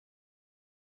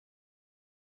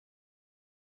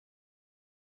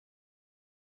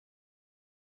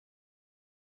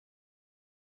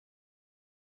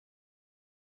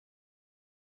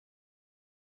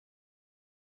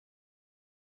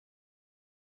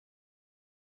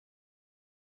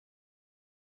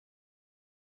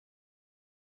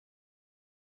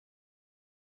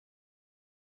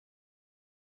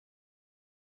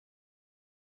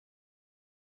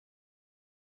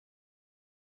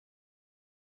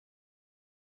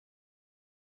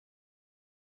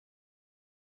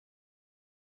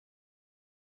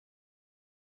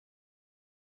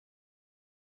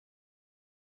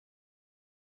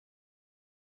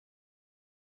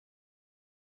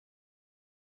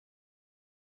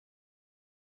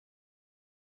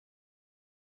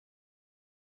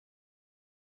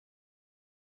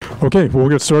Okay, well, we'll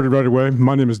get started right away.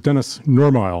 My name is Dennis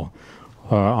Normile.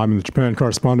 I'm the Japan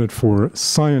correspondent for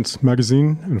Science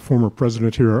magazine and former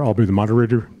president here. I'll be the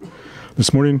moderator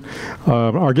this morning.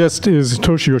 Our guest is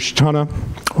Hitoshi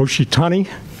Oshitani.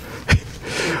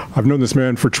 I've known this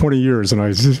man for 20 years and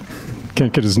I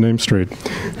can't get his name straight.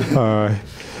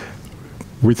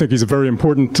 We think he's a very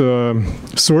important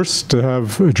source to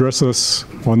have address us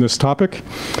on this topic.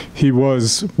 He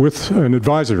was with an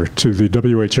advisor to the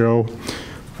WHO,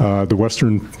 the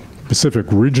Western Pacific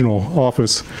Regional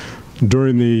Office,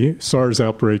 during the SARS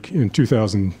outbreak in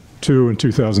 2002 and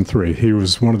 2003. He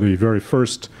was one of the very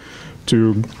first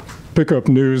to pick up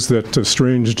news that a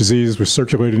strange disease was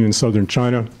circulating in southern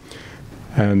China,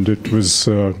 and it was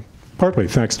partly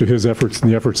thanks to his efforts and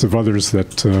the efforts of others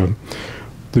that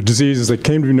the disease that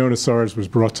came to be known as SARS was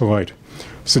brought to light.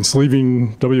 Since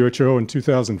leaving WHO in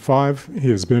 2005, he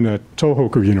has been at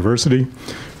Tohoku University,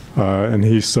 and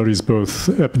he studies both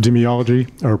epidemiology,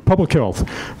 or public health,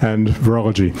 and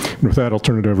virology. And with that, I'll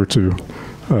turn it over to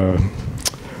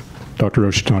Dr.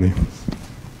 Oshitani.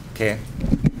 Okay.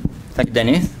 Thank you,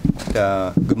 Dennis.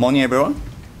 Good morning, everyone.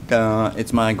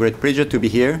 It's my great pleasure to be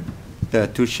here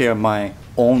to share my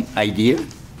own idea,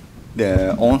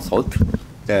 own thought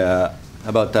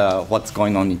about what's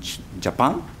going on in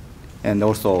Japan, and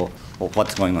also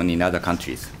what's going on in other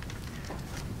countries.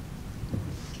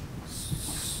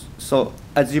 So,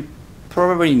 as you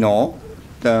probably know,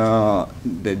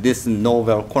 this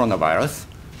novel coronavirus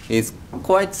is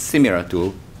quite similar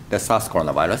to the SARS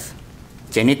coronavirus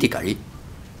genetically,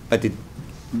 but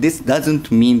this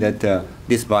doesn't mean that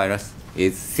this virus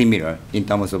is similar in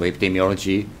terms of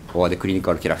epidemiology or the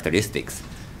clinical characteristics.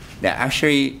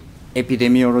 Actually,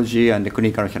 epidemiology and the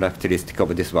clinical characteristic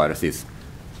of this virus is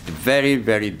very,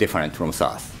 very different from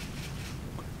SARS.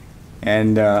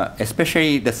 And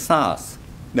especially the SARS,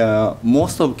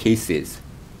 most of cases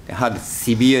had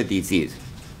severe disease.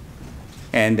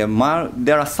 And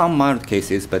there are some mild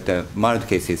cases, but the mild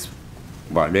cases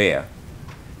were rare.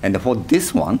 And for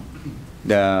this one,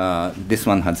 this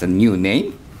one has a new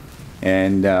name,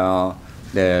 and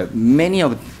many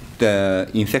of the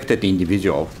infected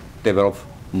individuals develop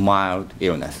mild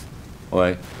illness,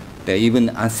 or even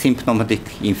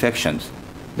asymptomatic infections.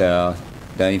 The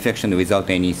infection without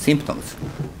any symptoms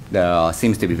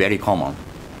seems to be very common.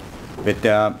 But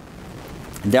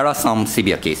there are some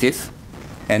severe cases,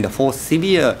 and for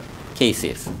severe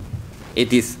cases,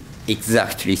 it is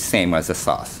exactly same as the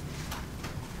SARS.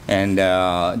 And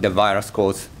the virus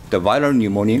causes the viral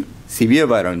pneumonia, severe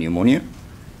viral pneumonia,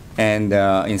 and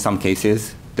in some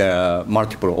cases, the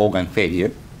multiple organ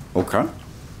failure occur.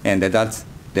 And that's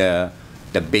the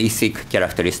basic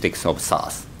characteristics of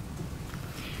SARS.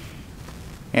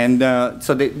 And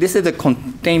so this is the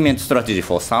containment strategy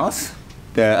for SARS.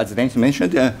 As Dennis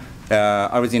mentioned,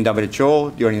 I was in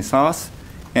WHO during SARS,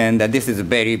 and this is a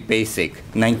very basic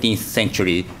 19th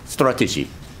century strategy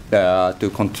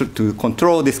to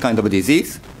control this kind of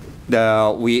disease.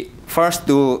 We first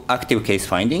do active case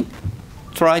finding,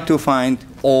 try to find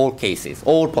all cases,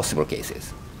 all possible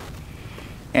cases.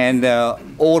 And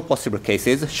all possible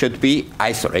cases should be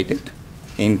isolated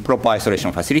in proper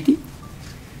isolation facility.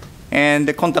 And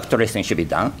the contact tracing should be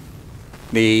done,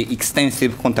 the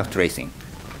extensive contact tracing,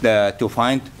 to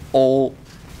find all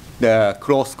the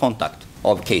close contact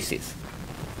of cases.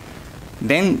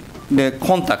 Then the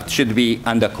contact should be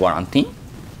under quarantine,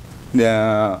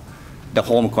 the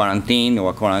home quarantine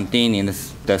or quarantine in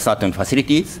the certain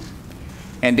facilities.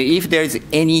 And if there is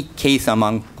any case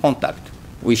among contact,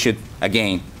 we should,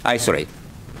 again, isolate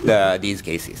these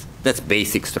cases. That's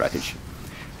basic strategy.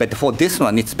 But for this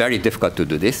one, it's very difficult to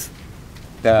do this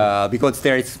because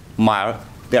there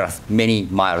are many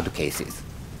mild cases.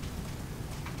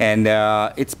 And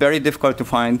it's very difficult to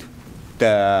find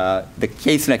the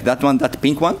case like that one, that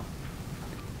pink one.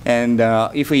 And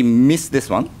if we miss this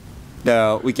one,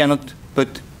 we cannot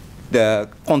put the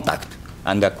contact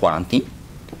under quarantine.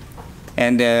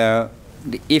 And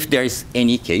if there is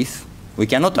any case, we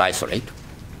cannot isolate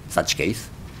such case.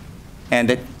 And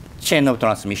the chain of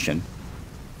transmission,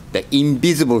 the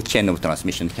invisible chain of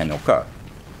transmission can occur.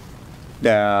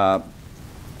 And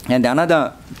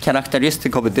another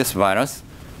characteristic of this virus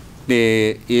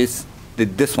is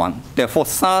this one. For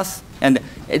SARS, and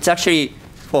it's actually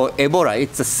for Ebola,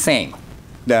 it's the same.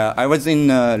 I was in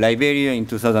Liberia in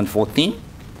 2014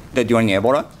 during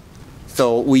Ebola.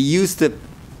 So we used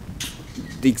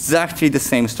exactly the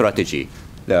same strategy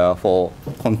for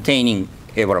containing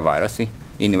Ebola virus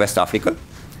in West Africa.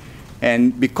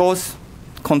 And because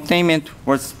containment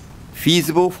was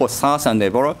feasible for SARS and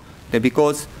Ebola,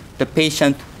 because the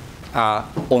patient are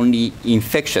only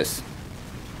infectious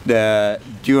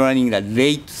during the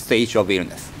late stage of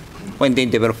illness, when they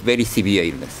develop very severe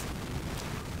illness.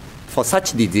 For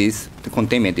such disease, the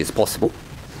containment is possible.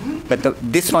 But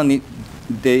this one is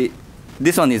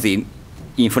in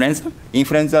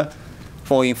influenza.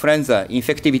 For influenza,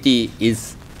 infectivity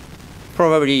is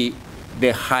probably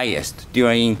the highest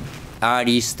during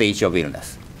early stage of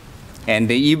illness.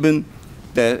 And even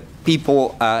the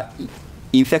people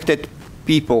infected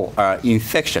people are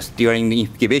infectious during the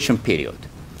incubation period.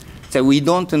 So we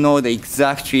don't know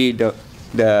exactly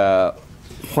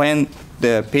when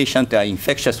the patient are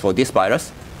infectious for this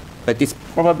virus, but it's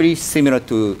probably similar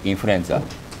to influenza.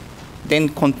 Then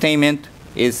containment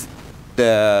is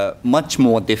much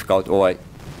more difficult or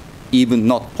even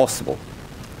not possible.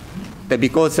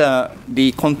 Because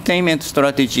the containment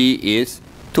strategy is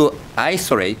to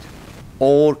isolate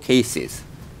all cases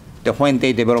when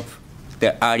they develop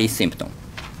the early symptom.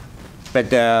 But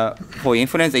for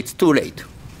influenza, it's too late.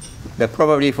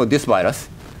 Probably for this virus,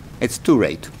 it's too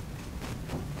late.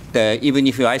 Even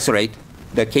if you isolate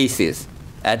the cases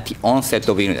at the onset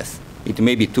of illness, it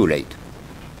may be too late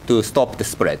to stop the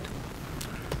spread.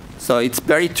 So it's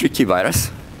very tricky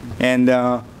virus. And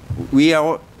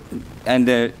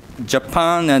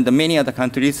Japan and many other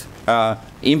countries are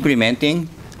implementing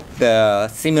the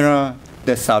similar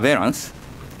surveillance.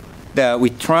 We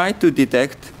try to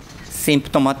detect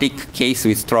symptomatic case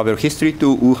with travel history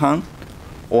to Wuhan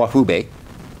or Hubei,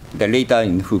 the later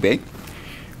in Hubei,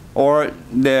 or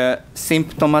the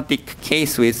symptomatic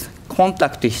case with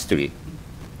contact history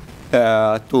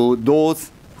to those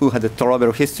who had a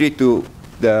travel history to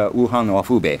the Wuhan or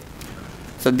Hubei.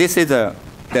 So this is the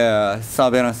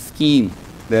surveillance scheme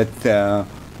that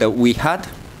we had,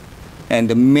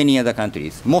 and many other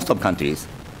countries, most of countries,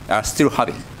 are still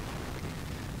having.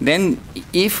 Then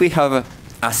if we have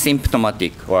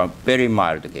asymptomatic or very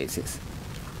mild cases,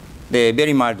 the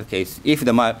very mild case, if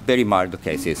the very mild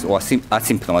cases or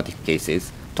asymptomatic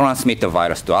cases transmit the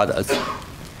virus to others,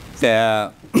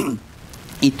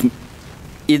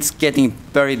 it's getting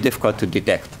very difficult to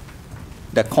detect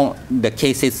the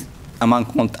cases among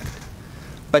contact.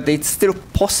 But it's still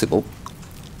possible.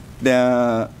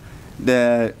 I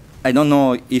don't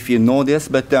know if you know this,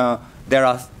 but there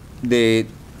are the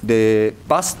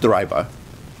bus driver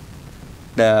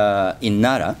in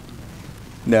Nara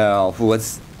who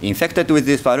was infected with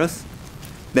this virus.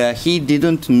 He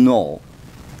didn't know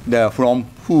from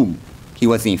whom he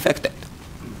was infected,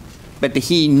 but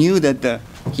he knew that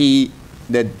he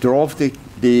drove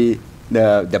the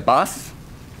bus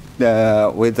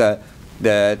with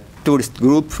the tourist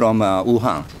group from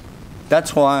Wuhan.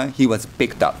 That's why he was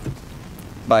picked up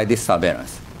by this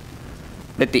surveillance.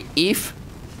 But if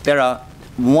there are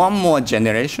one more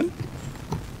generation,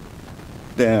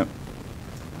 if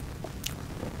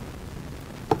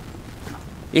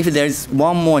there is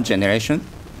one more generation,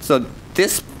 so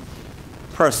this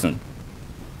person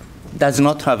does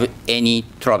not have any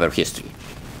travel history.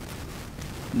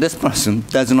 This person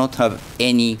does not have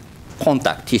any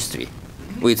contact history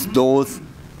with those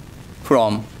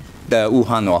from the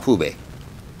Wuhan or Hubei.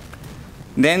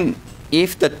 Then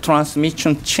if the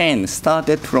transmission chain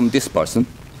started from this person,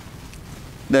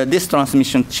 this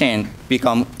transmission chain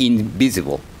become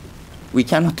invisible. We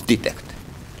cannot detect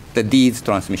these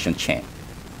transmission chain.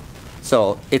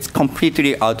 So it's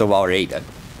completely out of our radar.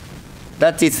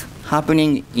 That is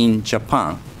happening in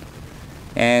Japan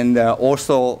and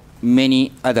also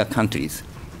many other countries.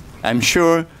 I'm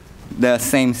sure the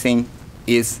same thing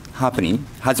is happening,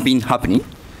 has been happening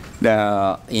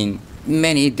in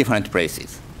many different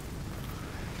places.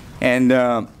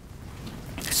 And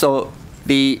so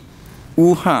the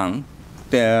Wuhan,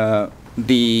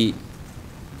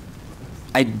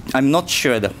 I'm not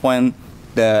sure when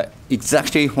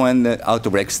exactly when the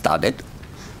outbreak started,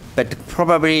 but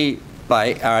probably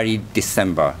by early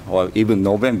December or even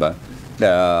November,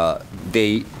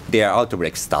 their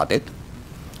outbreak started,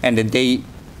 and they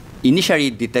initially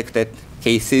detected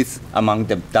cases among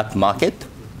that market,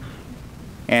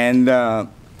 and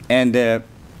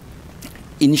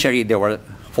initially there were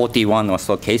 41 or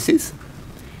so cases,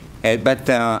 but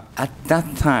at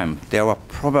that time there were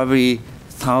probably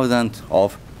thousands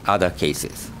of other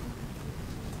cases,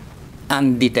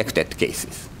 undetected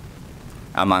cases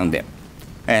among them.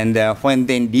 And when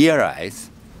they realized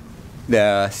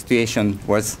the situation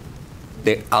was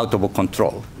out of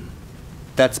control,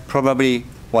 that's probably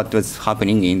what was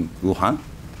happening in Wuhan.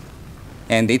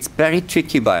 And it's very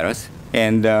tricky virus.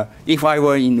 And if I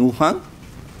were in Wuhan,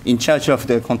 in charge of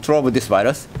the control of this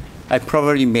virus, I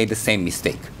probably made the same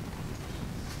mistake.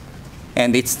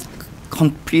 And it's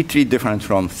completely different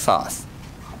from SARS.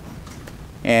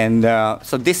 And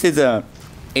so this is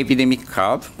epidemic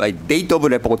curve by date of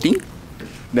reporting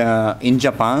in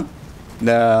Japan.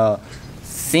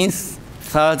 Since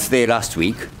Thursday last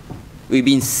week, we've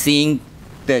been seeing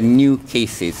the new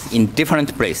cases in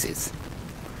different places.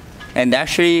 And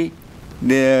actually,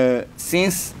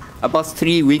 since about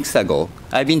 3 weeks ago,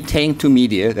 I've been telling to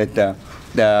media that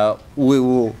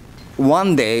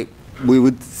one day we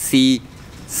would see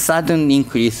sudden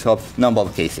increase of number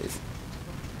of cases.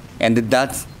 And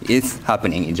that is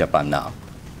happening in Japan now,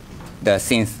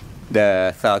 since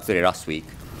the Thursday last week.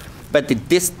 But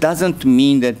this doesn't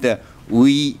mean that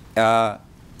we are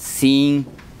seeing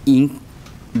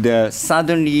the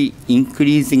suddenly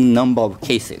increasing number of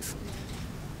cases.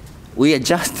 We are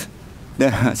just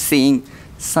seeing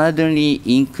suddenly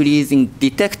increasing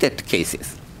detected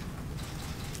cases.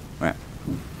 Right.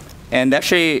 And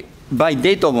actually, by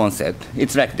date of onset,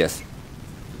 it's like this.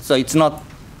 So it's not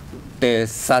the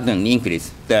sudden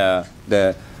increase.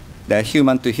 The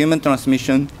human-to-human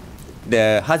transmission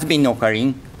has been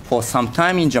occurring for some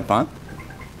time in Japan.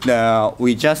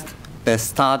 We just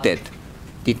started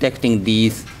detecting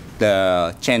the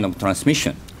chain of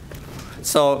transmission.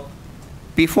 So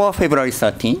before February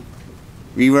 13,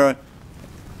 we were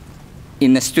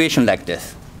in a situation like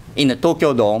this. In the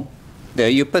Tokyo Dome,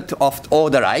 you put off all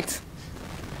the lights,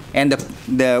 and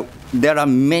there are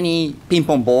many ping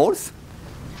pong balls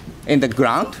in the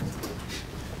ground,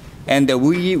 and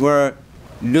we were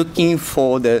looking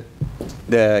for the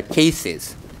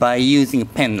cases by using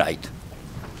pen light.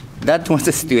 That was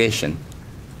the situation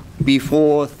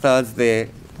before Thursday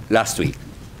last week.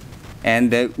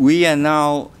 And we are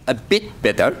now a bit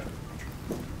better,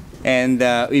 and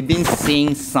we've been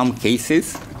seeing some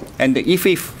cases. And if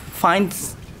we find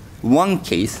one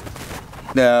case,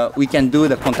 we can do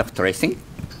the contact tracing,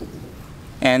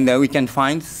 and we can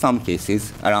find some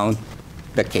cases around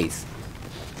the case.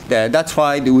 That's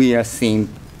why we are seeing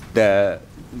the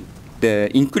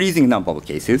increasing number of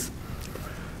cases.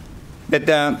 But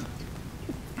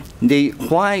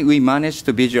why we managed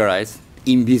to visualize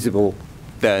invisible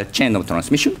the chain of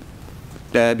transmission?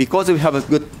 Because we have a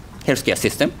good healthcare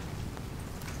system,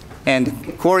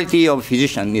 and quality of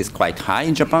physician is quite high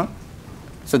in Japan.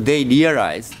 So they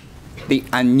realize the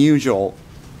unusual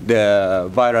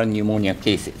viral pneumonia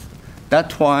cases.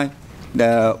 That's why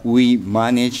we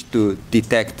managed to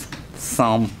detect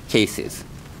some cases.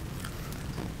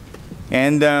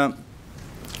 And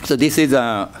so this is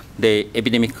the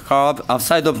epidemic curve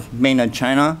outside of mainland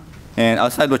China and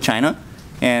outside of China.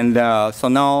 And so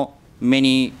now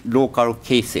many local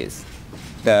cases,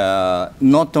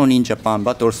 not only in Japan,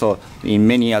 but also in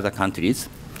many other countries.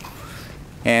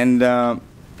 And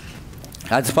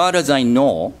as far as I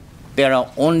know, there are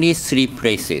only 3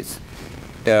 places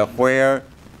where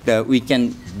we can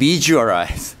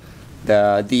visualize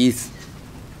these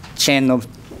chain of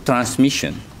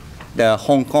transmission.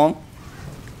 Hong Kong,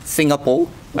 Singapore.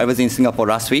 I was in Singapore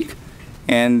last week,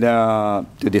 and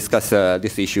to discuss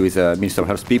this issue with Minister of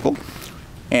Health people.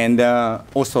 And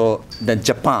also,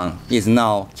 Japan is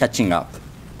now catching up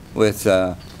with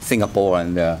Singapore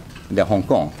and Hong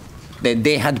Kong.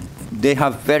 They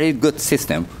have very good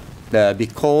system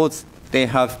because they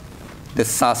have the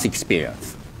SARS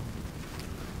experience.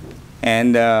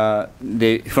 And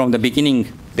from the beginning,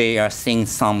 they are seeing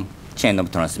some chain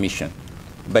of transmission.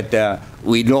 But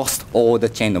we lost all the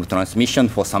chain of transmission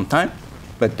for some time,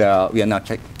 but we are now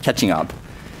catching up.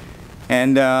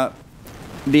 And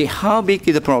how big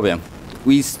is the problem?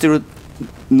 We are still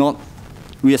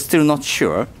not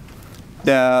sure.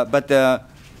 But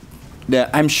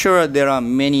I'm sure there are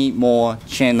many more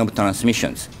chain of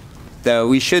transmissions.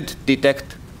 We should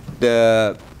detect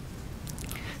the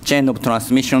chain of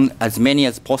transmission as many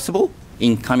as possible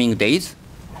in coming days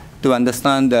to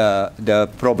understand the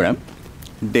problem,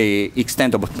 the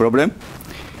extent of the problem,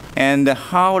 and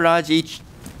how large each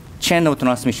chain of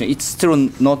transmission. It's still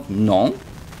not known,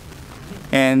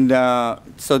 and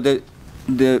so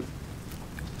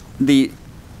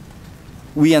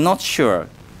we are not sure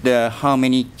how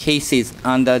many cases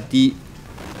under these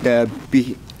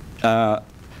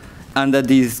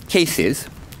cases.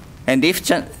 And if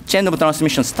chain of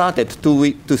transmission started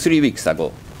 2 to 3 weeks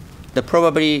ago,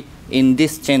 probably in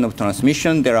this chain of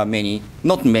transmission there are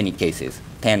not many cases,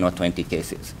 10 or 20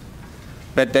 cases.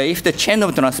 But if the chain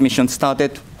of transmission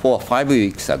started 4 or 5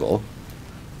 weeks ago,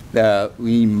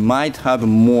 we might have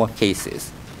more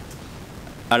cases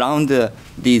around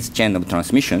these chain of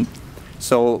transmission.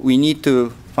 So we need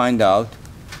to find out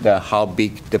how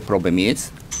big the problem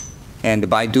is, and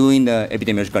by doing the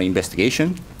epidemiological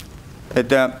investigation.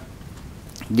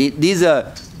 These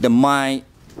are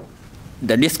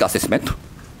the risk assessment.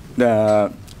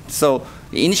 So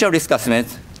the initial risk assessment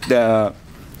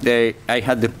I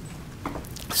had the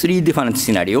 3 different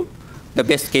scenarios: the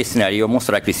best case scenario, most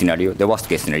likely scenario, the worst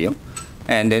case scenario.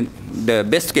 And then the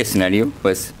best case scenario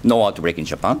was no outbreak in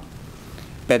Japan.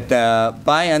 But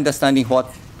by understanding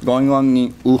what's going on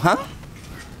in Wuhan,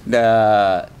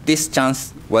 this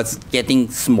chance was getting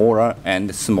smaller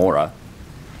and smaller,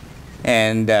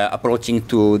 and approaching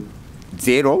to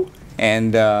 0.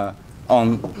 And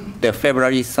on the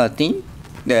February 13th,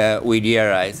 we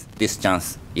realized this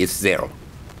chance is 0.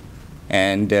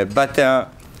 And but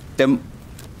the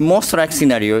most likely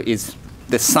scenario is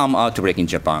some outbreak in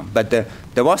Japan. But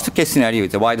the worst case scenario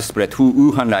is a widespread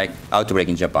Wuhan-like outbreak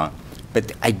in Japan.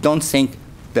 But I don't think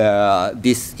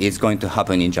this is going to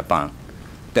happen in Japan.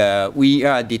 We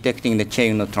are detecting the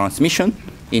chain of transmission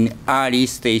in early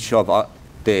stage of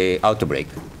the outbreak.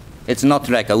 It's not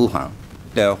like a Wuhan,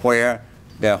 where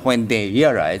when they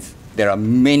realize there are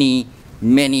many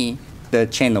the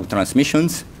chain of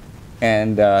transmissions,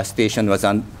 and the station was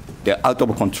out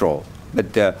of control.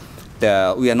 But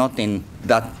we are not in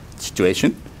that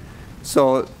situation.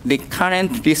 So the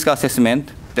current risk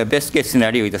assessment, the best case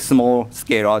scenario is a small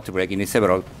scale outbreak in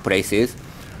several places.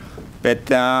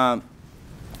 But I'm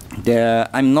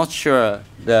not sure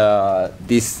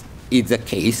this is the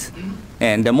case.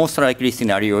 And the most likely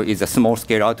scenario is a small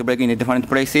scale outbreak in different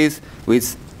places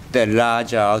with the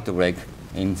larger outbreak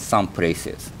in some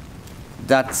places.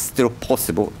 That's still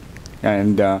possible.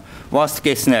 And worst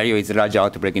case scenario is a large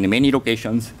outbreak in many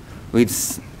locations.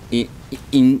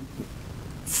 In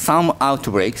some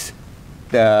outbreaks,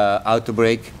 the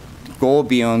outbreak go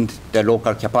beyond the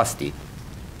local capacity,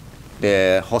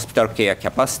 the hospital care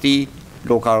capacity,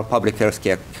 local public health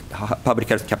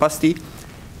capacity,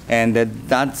 and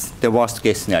that's the worst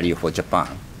case scenario for Japan.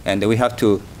 And we have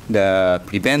to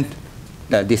prevent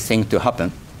this thing to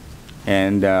happen.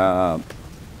 And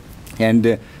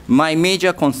my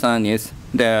major concern is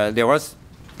there was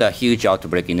the huge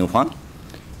outbreak in Wuhan.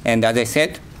 And as I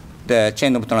said, the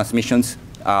chain of transmissions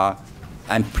are,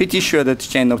 I'm pretty sure that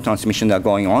chain of transmissions are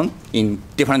going on in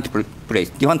different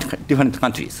places, different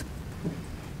countries.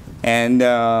 And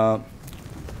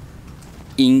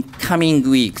in coming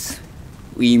weeks,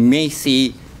 we may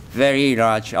see very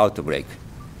large outbreak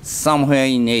somewhere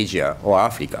in Asia or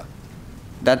Africa.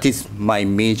 That is my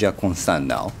major concern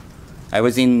now. I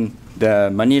was in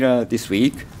Manila this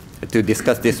week to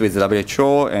discuss this with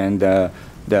WHO and the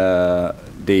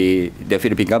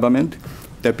Philippine government,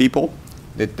 the people.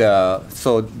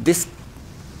 So this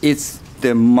is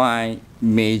my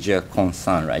major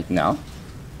concern right now.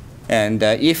 And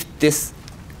if this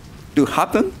to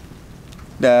happen,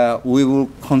 we will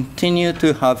continue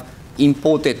to have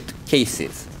imported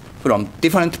cases from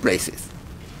different places,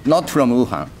 not from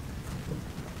Wuhan,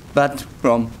 but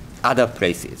from other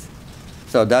places.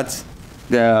 So that's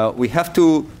we have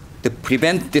to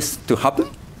prevent this to happen,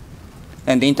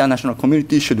 and the international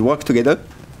community should work together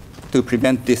to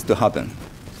prevent this to happen.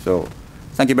 So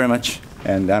thank you very much,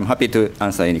 and I'm happy to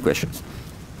answer any questions.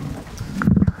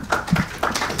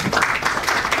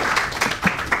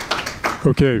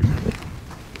 Okay.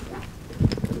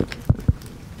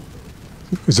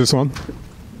 Is this on?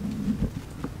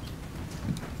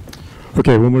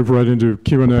 Okay, we'll move right into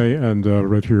Q&A, and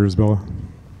right here is Bella.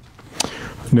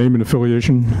 Name and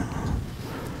affiliation.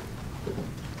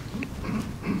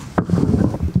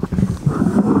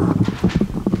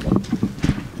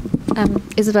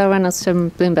 Isabel Reynolds from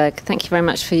Bloomberg. Thank you very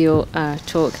much for your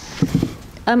talk.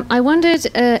 I wondered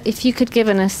if you could give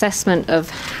an assessment of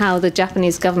how the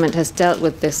Japanese government has dealt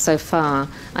with this so far.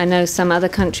 I know some other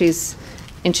countries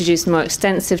introduced more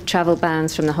extensive travel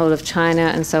bans from the whole of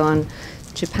China and so on.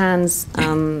 Japan's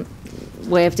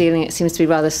way of dealing it seems to be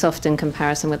rather soft in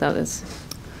comparison with others.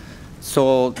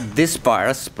 So this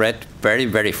virus spread very,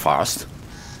 very fast.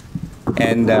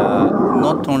 And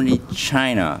not only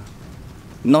China,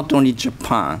 not only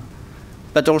Japan,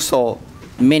 but also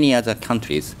many other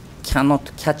countries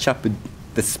cannot catch up with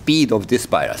the speed of this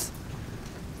virus.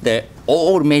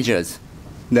 All measures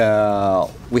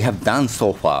we have done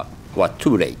so far were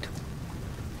too late.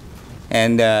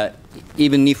 And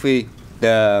even if we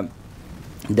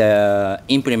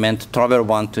implement travel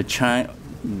ban to China,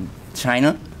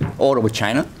 all over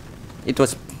China, it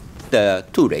was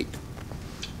too late.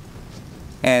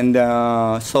 And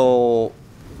so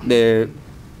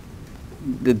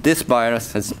this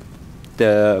virus has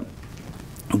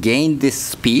gained this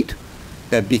speed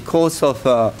because of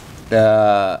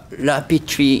the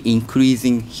rapidly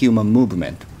increasing human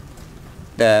movement.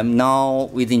 Now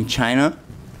within China,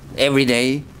 every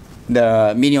day,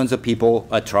 the millions of people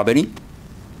are traveling.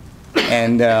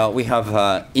 And we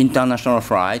have international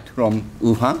flight from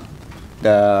Wuhan.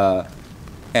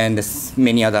 and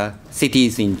many other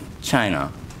cities in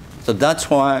China. So that's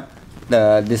why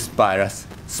this virus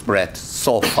spread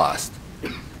so fast.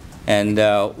 And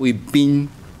we've been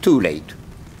too late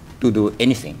to do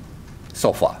anything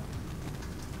so far.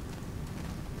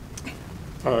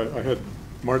 I had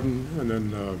Martin and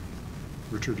then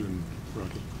Richard and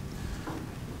Rocky.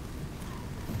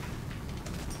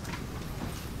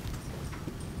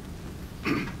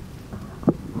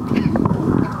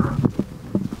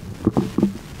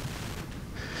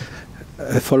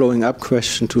 A following up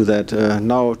question to that.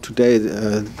 Now, today,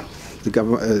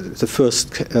 the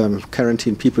first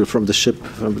quarantine people from the ship,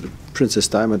 from the Princess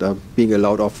Diamond, are being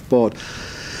allowed off board.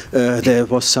 There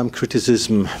was some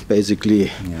criticism,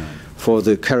 basically, for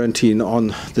the quarantine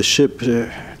on the ship.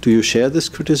 Do you share this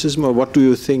criticism, or what do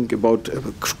you think about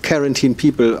quarantine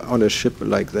people on a ship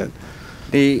like that?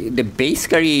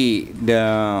 Basically,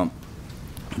 the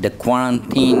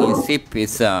quarantine ship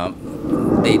is the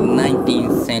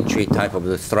 19th century type of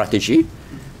the strategy,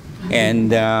 and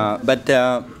but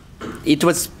it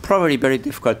was probably very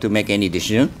difficult to make any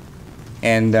decision.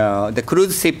 And the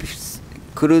cruise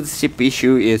ship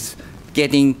issue is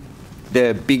getting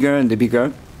the bigger and the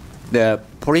bigger, the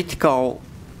political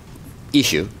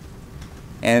issue,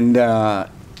 and I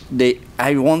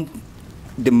want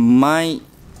the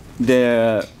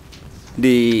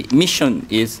mission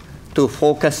is to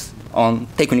focus on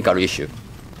technical issue,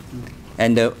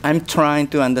 and I'm trying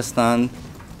to understand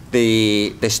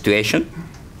the situation,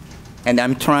 and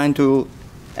I'm trying to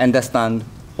understand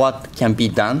what can be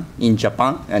done in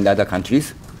Japan and other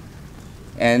countries.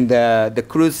 And the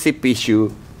cruise ship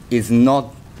issue is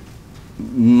not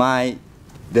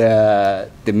the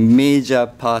major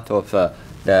part of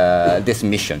this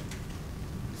mission.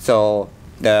 So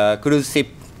the cruise ship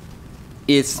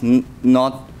is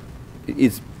not,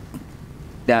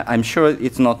 I'm sure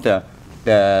it's not the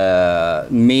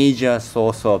major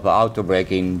source of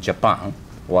outbreak in Japan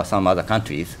or some other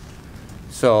countries.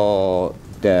 So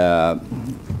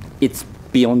it's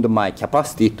beyond my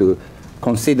capacity to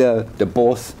consider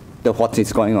both what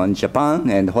is going on in Japan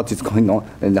and what is going on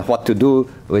and what to do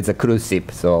with the cruise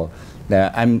ship. So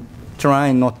I'm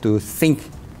trying not to think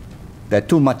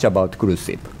too much about cruise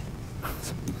ship.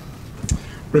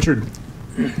 Richard.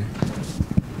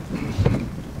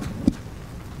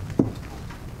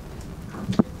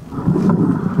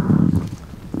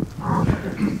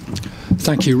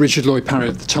 Thank you. Richard Lloyd Parry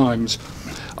at The Times.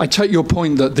 I take your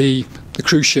point that the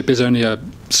cruise ship is only a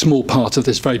small part of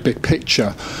this very big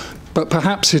picture, but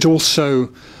perhaps it also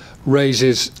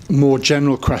raises more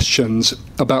general questions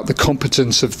about the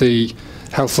competence of the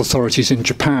health authorities in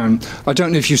Japan. I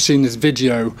don't know if you've seen this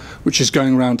video, which is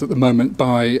going around at the moment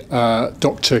by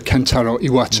Dr. Kentaro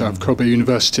Iwata of Kobe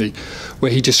University,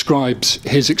 where he describes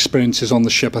his experiences on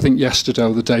the ship, I think yesterday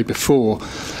or the day before.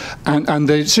 And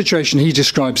the situation he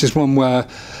describes is one where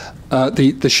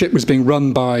the ship was being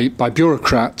run by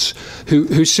bureaucrats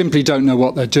who simply don't know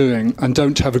what they're doing and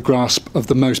don't have a grasp of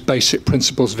the most basic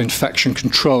principles of infection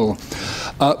control,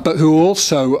 but who are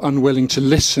also unwilling to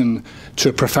listen to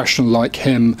a professional like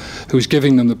him who's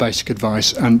giving them the basic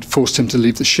advice and forced him to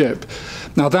leave the ship.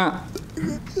 Now that,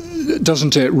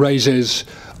 doesn't it, raises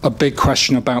a big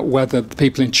question about whether the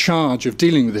people in charge of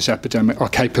dealing with this epidemic are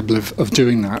capable of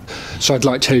doing that. So I'd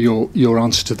like to hear your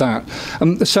answer to that.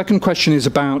 The second question is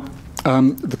about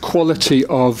the quality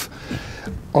of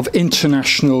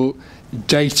international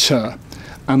data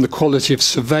and the quality of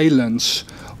surveillance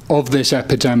of this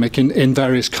epidemic in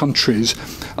various countries.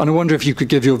 And I wonder if you could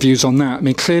give your views on that. I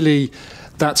mean, clearly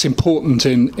that's important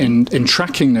in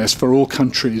tracking this for all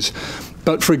countries.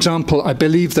 But, for example, I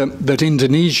believe that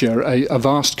Indonesia, a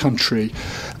vast country,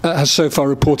 has so far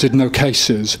reported no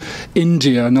cases.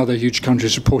 India, another huge country,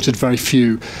 has reported very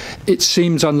few. It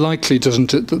seems unlikely,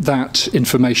 doesn't it, that that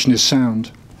information is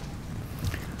sound?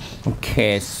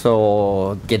 Okay,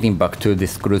 so getting back to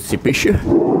this cruise ship issue,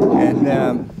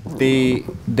 and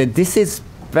this is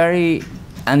very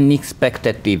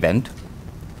unexpected event.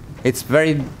 It's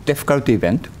very difficult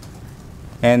event,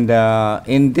 and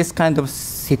in this kind of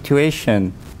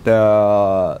situation,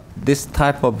 this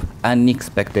type of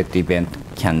unexpected event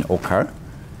can occur.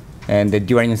 And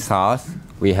during SARS,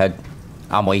 we had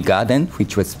Amoy Garden,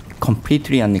 which was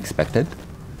completely unexpected.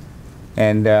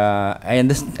 And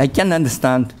I can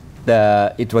understand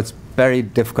that it was very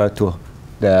difficult to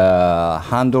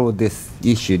handle this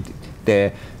issue.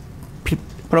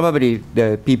 Probably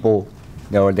the people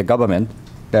or the government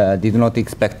did not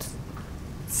expect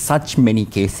such many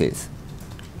cases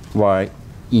were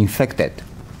infected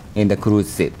in the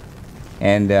cruise ship.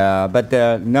 And but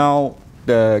now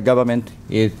the government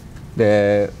is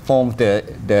formed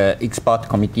the expert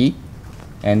committee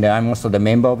and I'm also the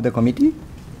member of the committee.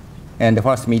 And the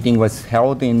first meeting was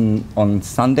held on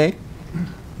Sunday,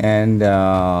 and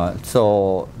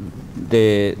so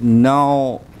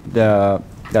now the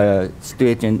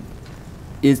situation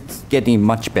is getting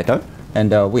much better,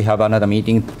 and we have another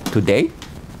meeting today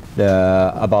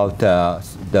about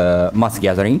the mass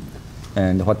gathering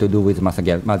and what to do with mass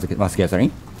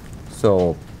gathering.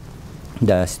 So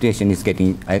the situation is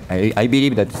getting, I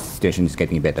believe that the situation is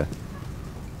getting better.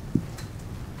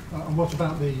 And what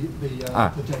about the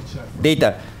data?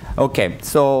 Data. Okay,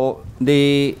 so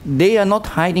they are not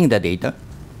hiding the data.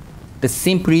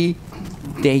 Simply,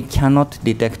 they cannot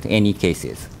detect any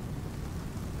cases.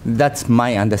 That's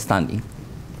my understanding.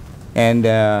 And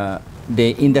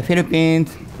in the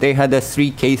Philippines, they had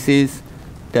 3 cases.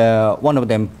 One of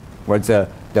them was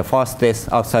the first test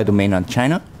outside of mainland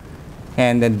China.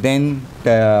 And then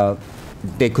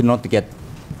they could not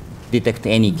detect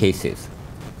any cases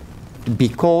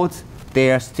because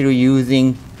they are still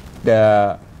using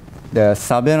the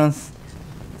surveillance,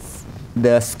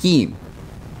 the scheme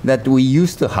that we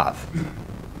used to have.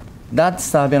 That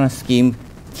surveillance scheme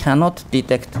cannot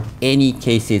detect any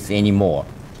cases anymore.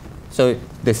 So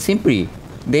simply,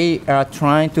 they are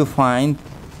trying to find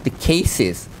the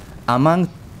cases among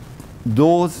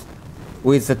those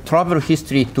with a travel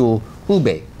history to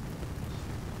Hubei.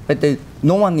 But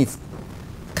no one is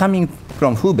coming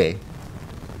from Hubei.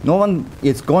 No one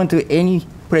is going to any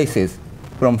places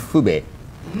from Hubei.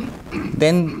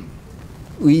 Then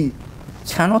we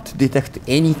cannot detect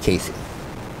any cases.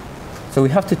 So we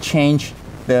have to change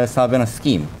the surveillance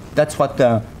scheme. That's what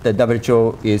the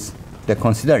WHO is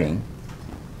considering.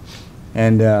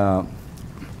 And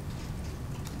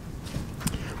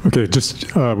okay,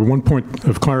 just one point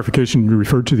of clarification. You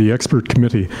referred to the expert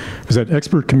committee. Is that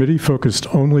expert committee focused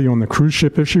only on the cruise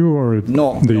ship issue or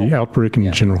the outbreak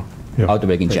in general? Yeah.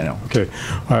 Outbreak in general. Okay.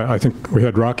 I think we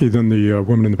had Rocky, then the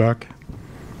woman in the back.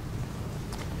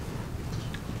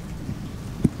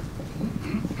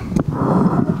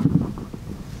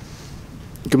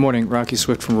 Good morning, Rocky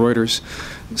Swift from Reuters.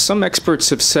 Some experts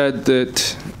have said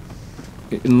that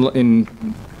in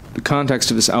the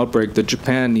context of this outbreak, that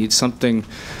Japan needs something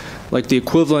like the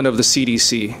equivalent of the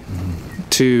CDC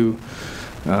to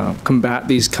combat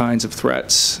these kinds of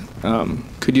threats.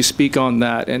 Could you speak on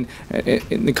that? And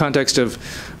in the context of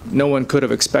no one could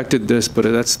have expected this, but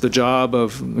that's the job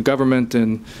of the government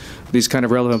and these kind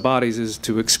of relevant bodies is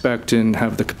to expect and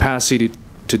have the capacity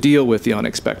to deal with the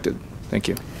unexpected. Thank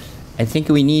you. I think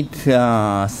we need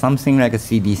something like a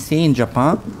CDC in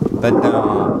Japan, but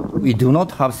we do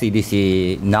not have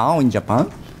CDC now in Japan.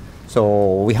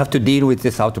 So we have to deal with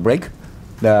this outbreak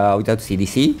without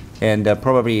CDC, and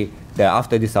probably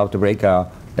after this outbreak,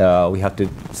 we have to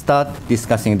start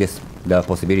discussing the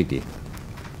possibility.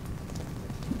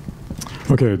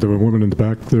 Okay, the woman in the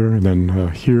back there, and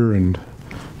then here and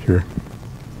here.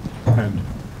 And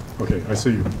okay, I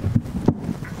see you.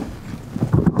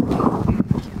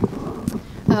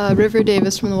 River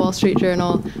Davis from the Wall Street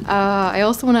Journal. I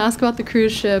also want to ask about the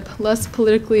cruise ship, less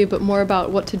politically, but more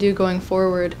about what to do going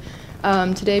forward.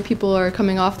 Today, people are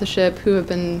coming off the ship who have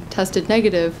been tested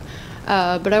negative,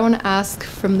 but I want to ask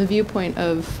from the viewpoint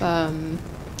of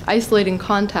isolating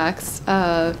contacts.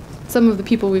 Some of the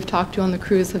people we've talked to on the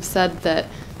cruise have said that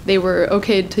they were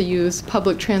okay to use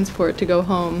public transport to go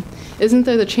home. Isn't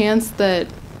there the chance that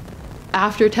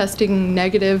after testing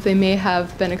negative, they may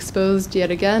have been exposed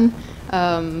yet again?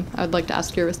 I'd like to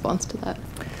ask your response to that.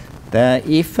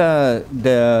 If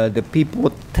the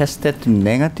people tested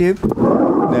negative,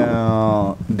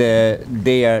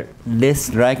 they are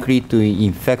less likely to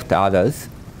infect others.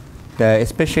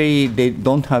 Especially they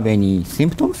don't have any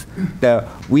symptoms.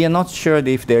 We are not sure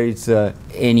if there is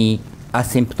any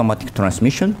asymptomatic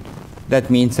transmission. That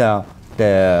means the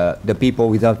people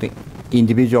without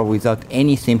individual without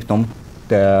any symptom,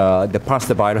 they pass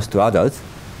the virus to others.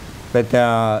 But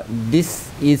this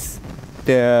is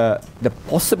the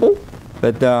possible,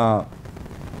 but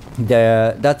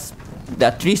that's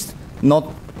at least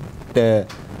not the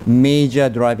major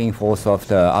driving force of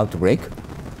the outbreak.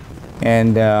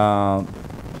 And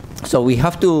so we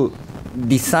have to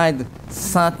decide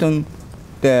certain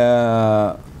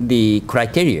the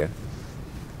criteria.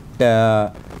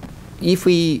 If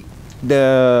we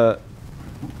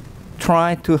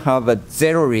try to have a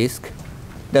zero risk,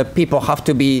 the people have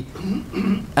to be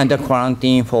under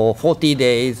quarantine for 40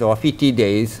 days or 50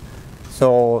 days.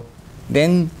 So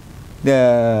then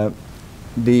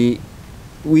we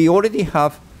already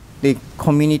have the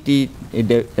community,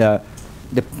 the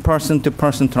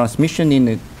person-to-person transmission in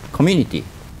the community.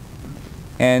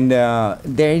 And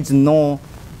there is no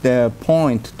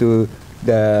point to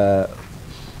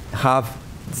have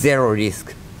zero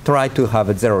risk. Try to have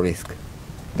a zero risk.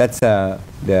 That's my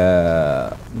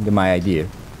idea.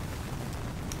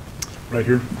 Right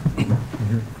here.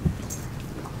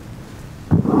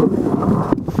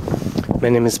 My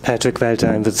name is Patrick Walter.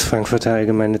 I'm with Frankfurter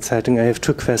Allgemeine Zeitung. I have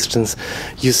two questions.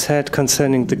 You said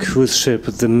concerning the cruise ship,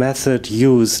 the method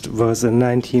used was a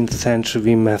 19th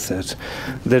century method.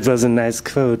 That was a nice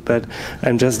quote, but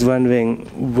I'm just wondering,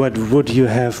 what would you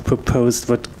have proposed,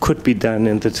 what could be done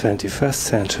in the 21st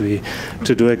century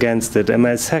to do against it? And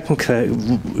my second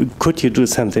question, could you do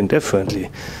something differently?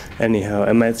 Anyhow,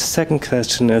 and my second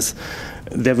question is,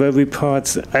 there were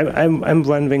reports, I'm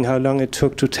wondering how long it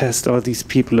took to test all these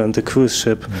people on the cruise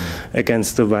ship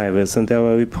against the virus, and there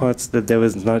were reports that there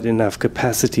was not enough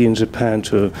capacity in Japan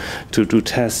to do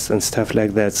tests and stuff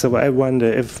like that. So I wonder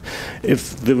if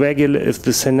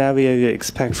the scenario you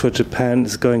expect for Japan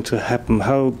is going to happen,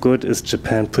 how good is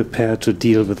Japan prepared to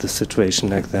deal with a situation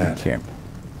like that? Okay.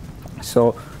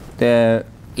 So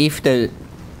if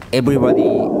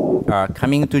everybody are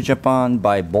coming to Japan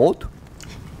by boat,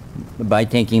 by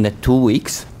taking the 2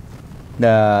 weeks,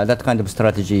 that kind of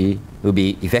strategy will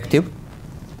be effective.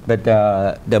 But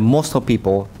the most of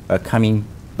people are coming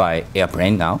by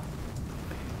airplane now,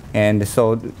 and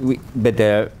so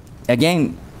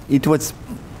again, it was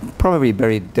probably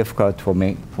very difficult for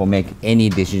make any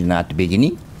decision at the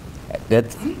beginning.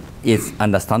 That is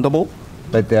understandable,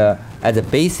 but as a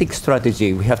basic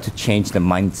strategy, we have to change the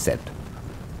mindset.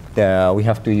 We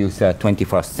have to use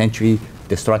 21st century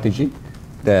the strategy.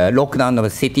 The lockdown of a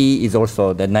city is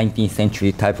also the 19th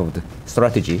century type of the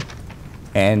strategy,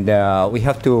 and we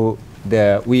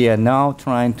are now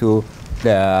trying to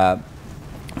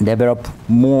develop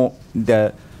more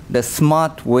the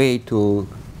smart way to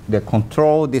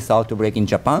control this outbreak in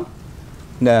Japan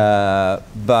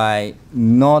by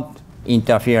not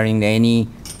interfering in any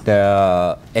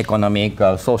economic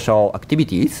social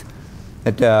activities.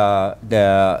 There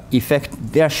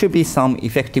should be some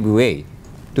effective way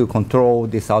to control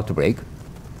this outbreak,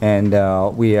 and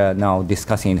we are now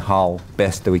discussing how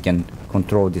best we can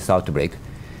control this outbreak.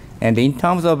 And in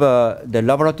terms of the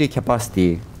laboratory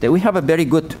capacity, we have a very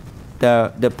good,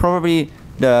 probably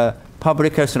the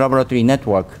public health laboratory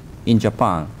network in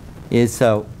Japan is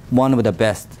one of the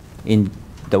best in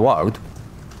the world,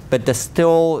 but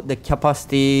still the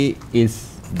capacity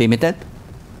is limited.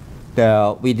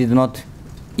 We did not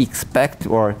expect,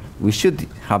 or we should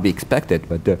have expected,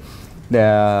 but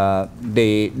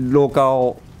the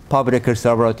local public health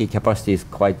laboratory capacity is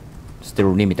quite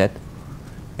still limited,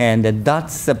 and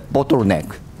that's a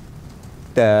bottleneck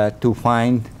to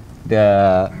find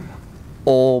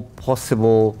all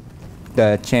possible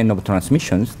chain of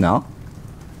transmissions now.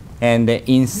 And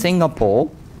in Singapore,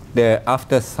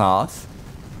 after SARS,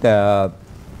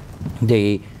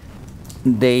 they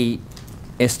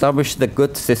established the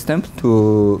good system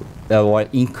to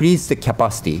increase the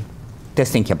capacity,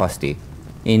 testing capacity.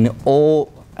 In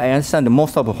all, I understand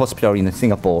most of the hospitals in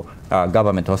Singapore are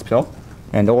government hospitals,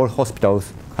 and all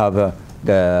hospitals have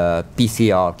the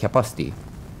PCR capacity,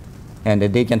 and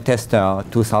they can test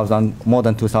more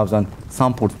than 2,000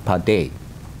 samples per day.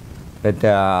 But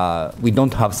we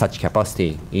don't have such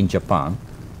capacity in Japan,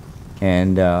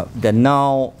 and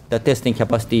now the testing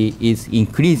capacity is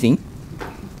increasing,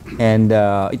 and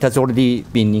it has already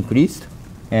been increased,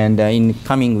 and in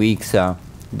coming weeks,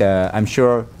 I'm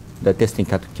sure the testing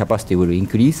capacity will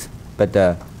increase, but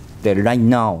right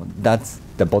now, that's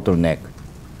the bottleneck.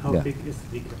 How big is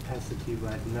the capacity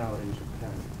right now in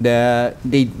Japan?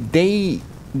 They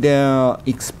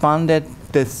expanded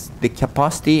the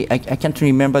capacity. I can't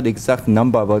remember the exact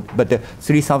number, but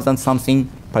 3,000 something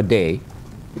per day.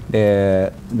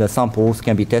 The samples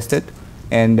can be tested,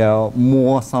 and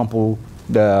more samples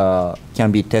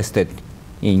can be tested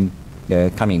in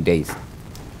the coming days.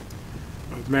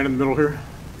 The man in the middle here.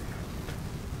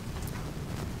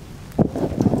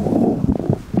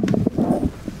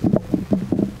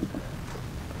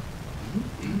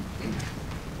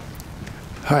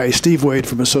 Hi, Steve Wade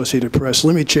from Associated Press.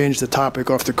 Let me change the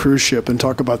topic off the cruise ship and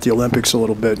talk about the Olympics a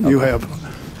little bit. Okay. You have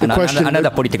another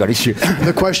political issue.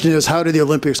 The question is, how do the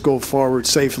Olympics go forward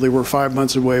safely? We're 5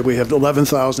 months away. We have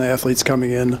 11,000 athletes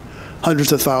coming in,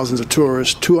 hundreds of thousands of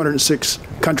tourists, 206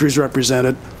 countries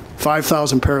represented,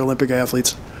 5,000 Paralympic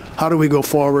athletes. How do we go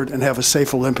forward and have a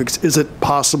safe Olympics? Is it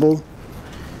possible?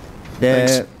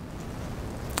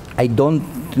 I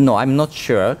don't know. I'm not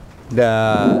sure.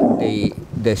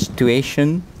 The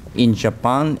situation in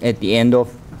Japan at the end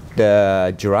of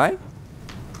July,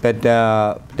 but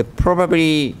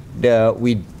probably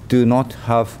we do not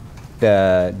have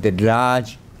the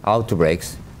large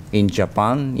outbreaks in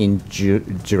Japan in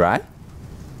July,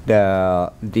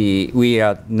 we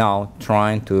are now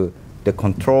trying to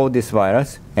control this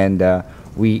virus, and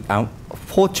we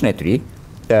fortunately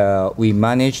we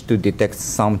managed to detect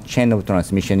some chain of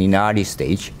transmission in early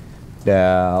stage.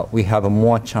 We have a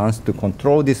more chance to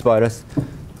control this virus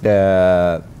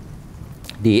the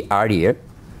earlier.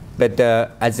 But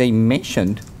as I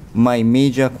mentioned, my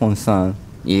major concern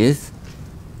is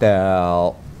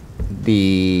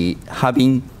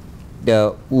having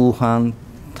the Wuhan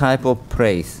type of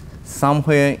place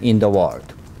somewhere in the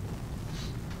world.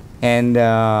 And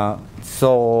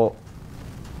so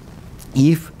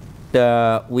if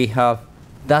we have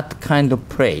that kind of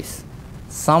place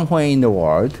somewhere in the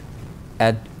world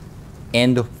at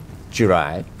end of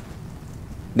July,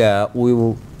 we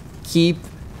will keep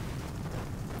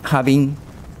having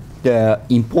the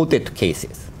imported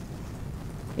cases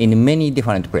in many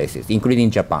different places, including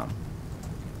Japan.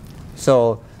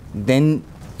 So then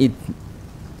it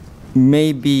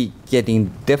may be getting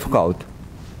difficult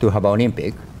to have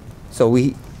Olympic. So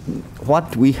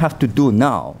what we have to do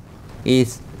now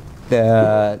is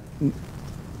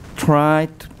try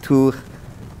to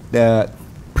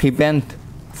prevent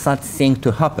such thing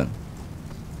to happen.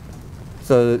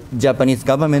 So Japanese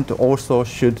government also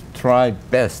should try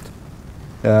best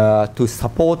to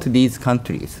support these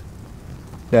countries,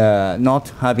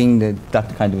 not having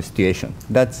that kind of situation.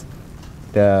 That's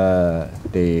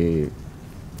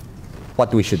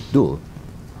what we should do.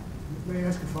 May I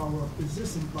ask a follow-up? Is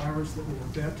this a virus that will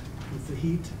vet with the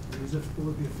heat? Will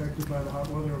it be affected by the hot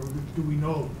weather, or do we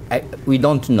know? We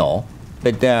don't know,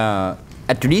 but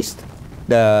at least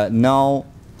now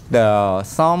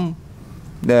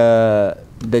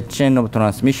the chain of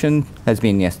transmission has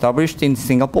been established in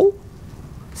Singapore.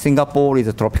 Singapore is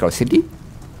a tropical city,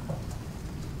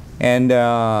 and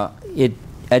at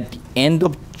the end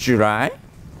of July,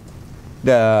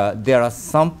 there are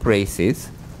some places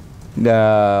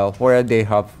where they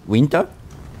have winter,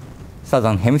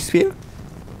 southern hemisphere.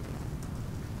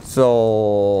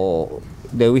 So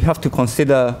we have to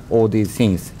consider all these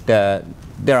things. There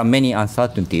are many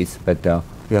uncertainties, but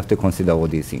we have to consider all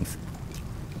these things.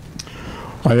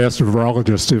 I asked a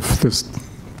virologist if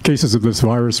cases of this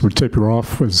virus would taper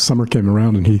off as summer came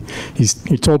around, and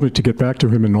he told me to get back to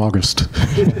him in August.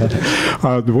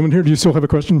 The woman here, do you still have a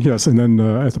question? Yes, and then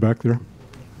at the back there.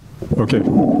 Okay.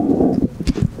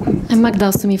 I'm Magda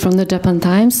Ostumi from the Japan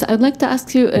Times. I would like to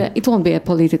ask you, it won't be a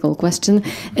political question.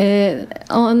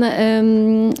 On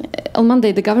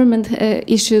Monday, the government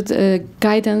issued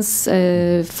guidance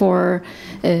for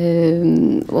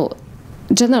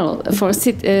general for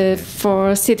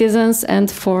citizens and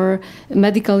for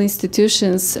medical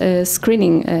institutions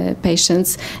screening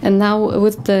patients. And now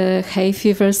with the hay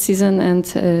fever season, and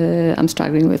I'm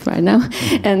struggling with right now,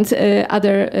 and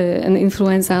and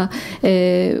influenza,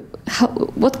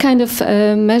 what kind of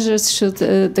measures should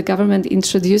the government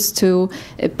introduce to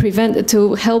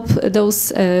help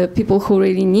those people who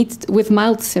really need, with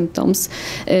mild symptoms,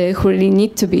 who really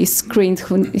need to be screened,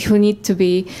 who need to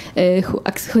be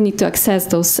who need to access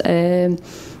those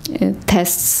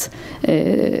tests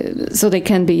so they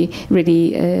can be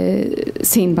really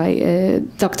seen by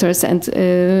doctors, and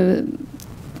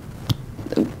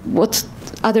what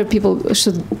other people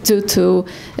should do to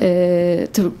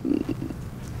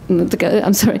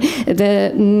I'm sorry.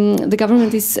 The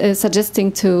government is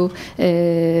suggesting to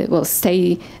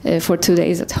stay for 2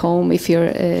 days at home if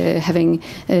you're having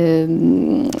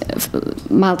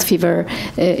mild fever.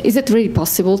 Is it really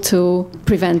possible to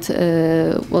prevent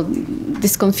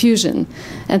this confusion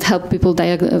and help people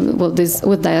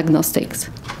with diagnostics?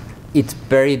 It's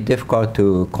very difficult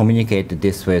to communicate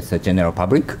this with the general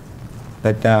public,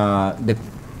 but the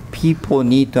people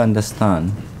need to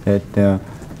understand that.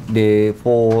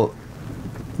 For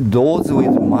those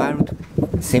with mild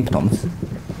symptoms,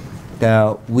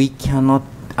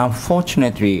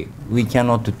 unfortunately, we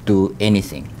cannot do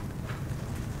anything.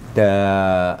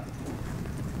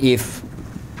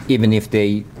 Even if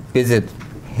they visit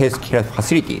healthcare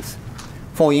facilities.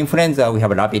 For influenza, we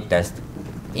have a rapid test.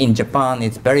 In Japan,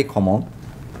 it's very common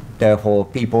for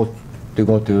people to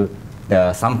go to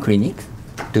some clinics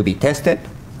to be tested,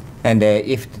 and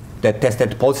if they're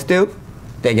tested positive,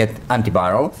 they get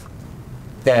antivirals.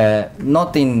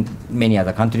 Not in many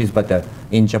other countries, but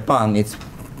in Japan, it's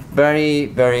very,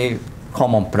 very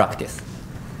common practice.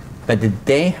 But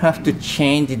they have to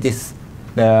change this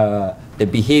the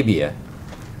behavior,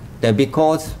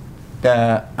 because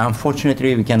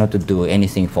unfortunately we cannot do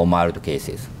anything for mild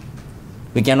cases.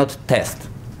 We cannot test.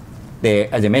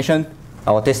 As I mentioned,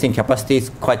 our testing capacity is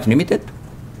quite limited.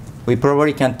 We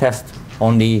probably can test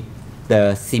only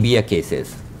the severe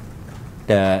cases.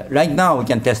 Right now we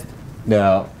can test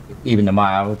even the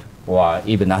mild or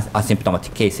even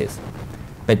asymptomatic cases.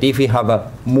 But if we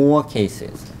have more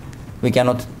cases, we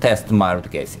cannot test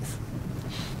mild cases.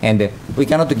 And we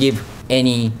cannot give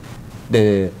any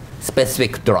the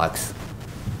specific drugs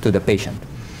to the patient.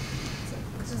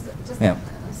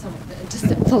 Just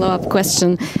a follow-up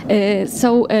question.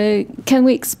 Can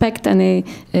we expect any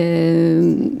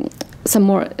some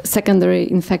more secondary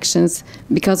infections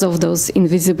because of those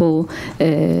invisible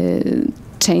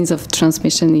chains of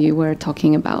transmission you were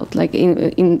talking about? Like,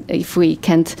 if we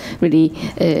can't really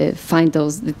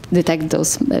detect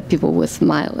those people with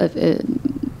mild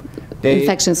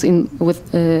infections in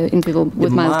people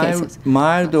with mild cases.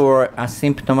 Mild or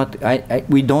asymptomatic,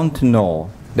 we don't know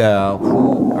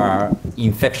who are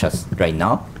infectious right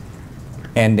now,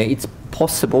 and it's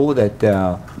possible that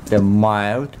the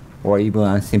mild or even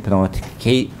asymptomatic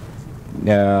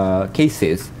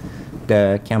cases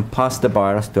that can pass the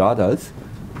virus to others,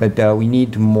 but we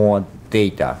need more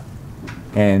data,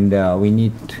 and we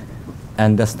need to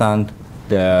understand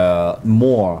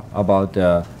more about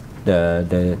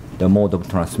the mode of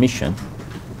transmission,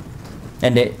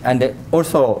 and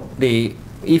also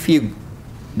if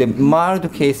the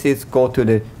mild cases go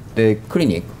to the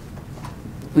clinic,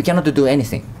 we cannot do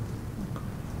anything.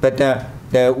 But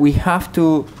we have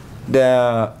to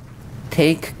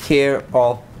take care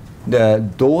of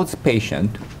those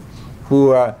patients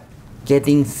who are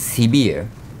getting severe.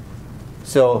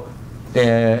 So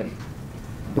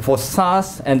for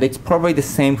SARS, and it's probably the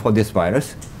same for this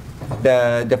virus,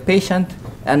 the patient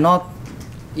are not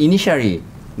initially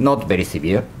not very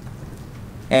severe,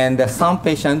 and some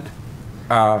patients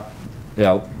are,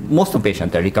 most of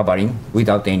patients are recovering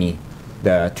without any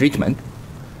treatment,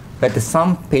 but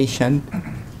some patients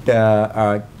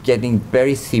are getting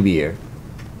very severe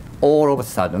all of a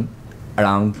sudden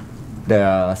around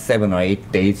the 7 or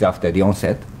 8 days after the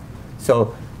onset.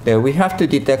 So we have to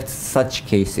detect such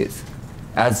cases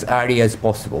as early as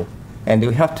possible, and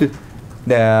we have to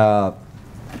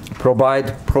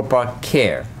provide proper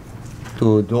care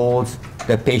to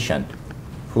the patient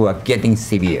who are getting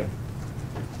severe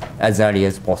as early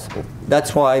as possible.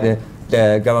 That's why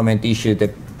the government issued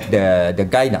the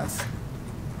guidance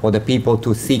for the people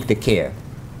to seek the care.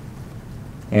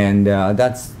 And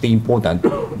that's the important.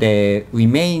 We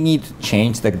may need to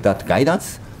change that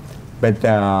guidance, but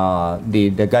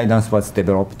the guidance was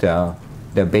developed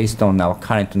based on our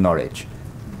current knowledge.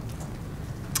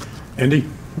 Andy?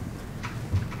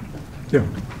 Yeah.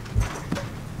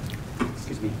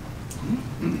 Excuse me.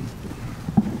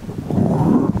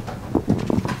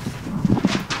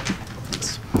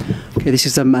 Okay, this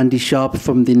is Andy Sharp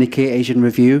from the Nikkei Asian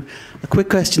Review. A quick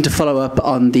question to follow up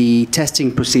on the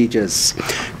testing procedures.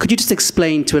 Could you just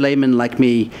explain to a layman like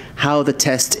me how the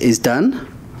test is done,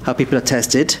 how people are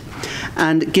tested?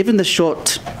 And given the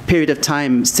short period of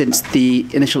time since the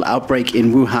initial outbreak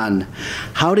in Wuhan,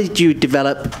 how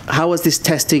was this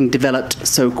testing developed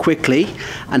so quickly,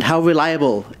 and how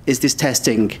reliable is this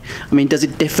testing? I mean, does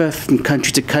it differ from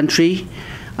country to country?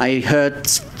 I heard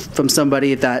from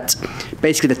somebody that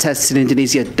basically the tests in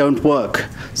Indonesia don't work,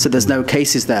 so there's no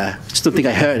cases there. Just something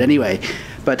I heard anyway.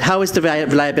 But how is the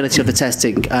reliability of the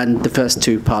testing and the first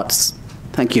two parts?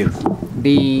 Thank you.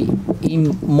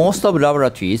 In most of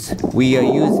laboratories, we are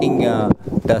using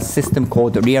the system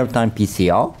called real-time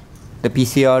PCR. The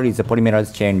PCR is a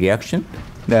polymerase chain reaction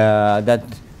that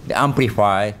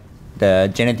amplify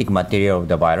the genetic material of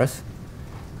the virus,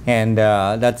 and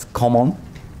that's common.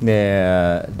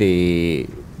 The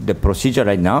procedure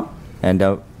right now, and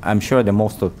I'm sure that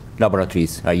most of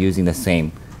laboratories are using the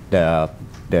same the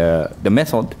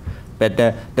method. But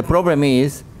the problem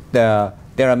is there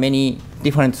are many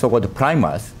different so-called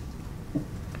primers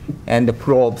and the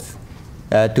probes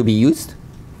to be used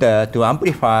to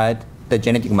amplify the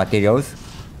genetic materials.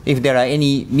 If there are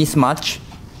any mismatch,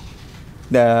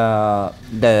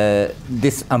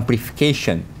 this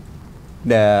amplification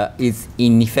is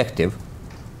ineffective,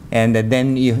 and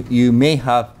then you may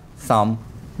have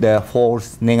the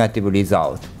false negative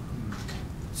result.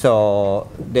 So,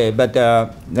 but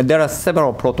there are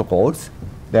several protocols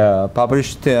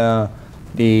published, and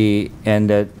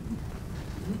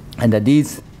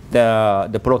these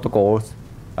the protocols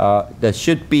that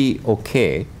should be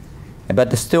okay,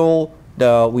 but still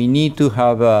we need to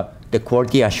have the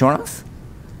quality assurance.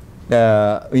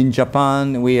 In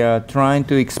Japan, we are trying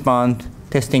to expand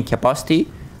testing capacity,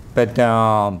 but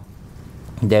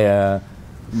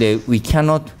we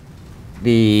cannot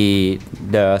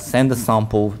send a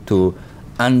sample to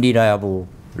unreliable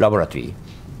laboratory.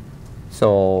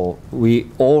 So we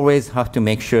always have to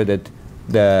make sure that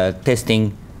the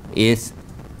testing is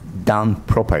done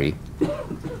properly.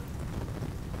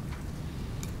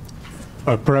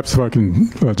 Perhaps if I can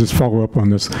just follow up on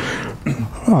this.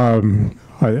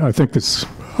 I think this,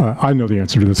 I know the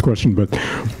answer to this question, but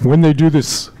when they do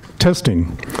this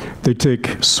testing, they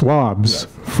take swabs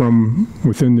from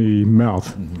within the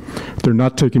mouth. They're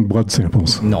not taking blood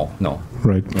samples. No, no.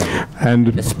 Right. Yeah. And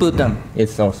the sputum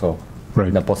is also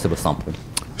right. the possible sample.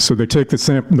 So they take the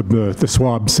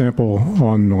swab sample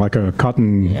on like a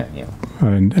cotton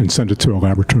and send it to a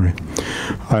laboratory.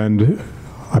 And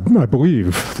I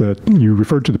believe that you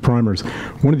referred to the primers.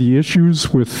 One of the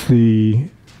issues with the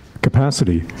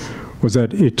capacity was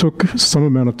that it took some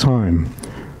amount of time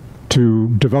to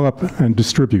develop and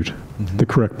distribute the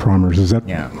correct primers. Is that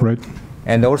right?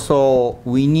 And also,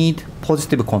 we need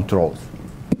positive controls.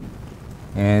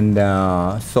 And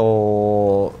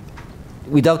so,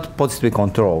 without positive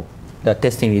control, the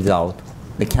testing result,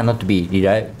 they cannot be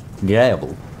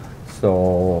reliable.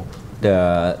 So,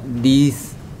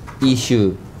 these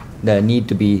issues that need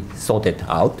to be sorted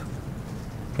out,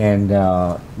 and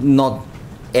not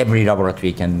every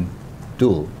laboratory can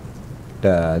do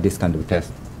this kind of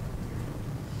test.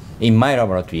 In my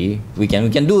laboratory, we can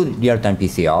do real-time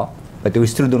PCR, but we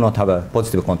still do not have a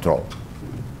positive control.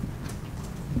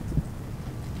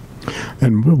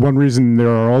 And one reason there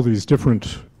are all these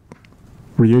different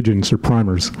reagents or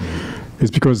primers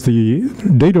is because the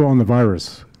data on the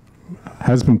virus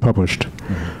has been published.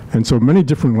 And so many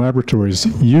different laboratories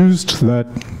used that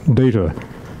data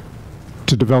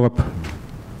to develop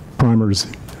primers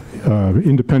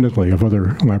independently of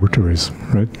other laboratories,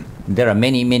 right? There are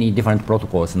many, many different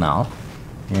protocols now.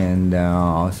 And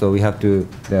so we have to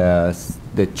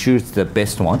choose the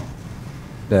best one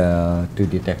to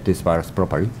detect this virus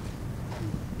properly.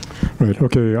 Right,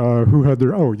 okay, who had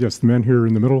their, oh yes, the man here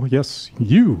in the middle, yes,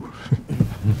 you.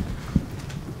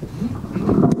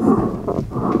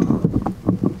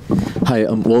 Hi,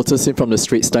 I'm Walter Sim from the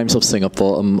Straits Times of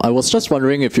Singapore. I was just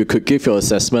wondering if you could give your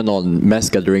assessment on mass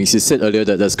gatherings. You said earlier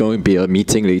that there's going to be a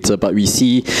meeting later, but we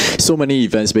see so many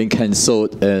events being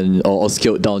cancelled or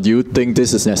scaled down. Do you think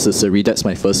this is necessary? That's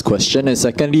my first question. And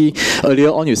secondly, earlier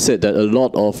on you said that a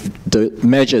lot of the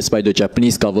measures by the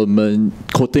Japanese government,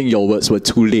 quoting your words, were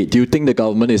too late. Do you think the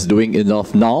government is doing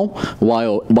enough now? Why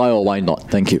or why not?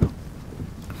 Thank you.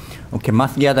 Okay,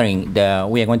 mass gathering,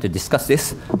 we are going to discuss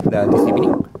this this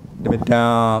evening. But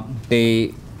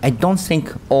I don't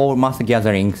think all mass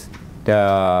gatherings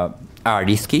are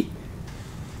risky,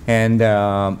 and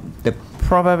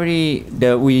probably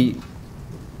we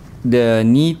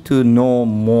need to know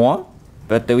more,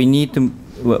 but we need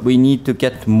to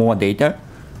get more data.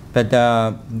 But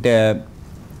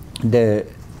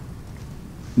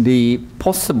the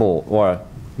possible or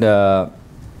the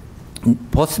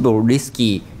possible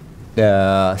risky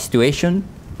situation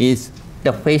is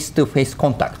the face-to-face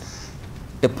contact.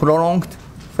 The prolonged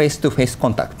face-to-face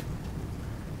contact.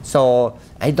 So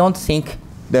I don't think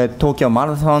the Tokyo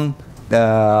Marathon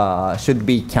should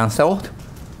be cancelled,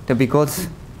 because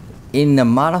in the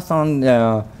marathon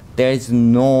there is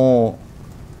not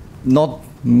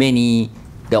many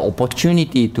the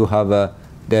opportunity to have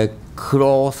the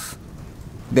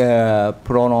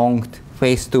prolonged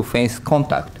face-to-face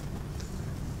contact.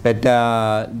 But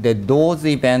those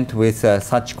events with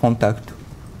such contact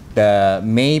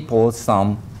may pose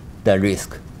the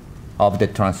risk of the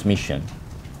transmission.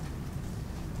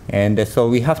 And so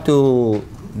we have to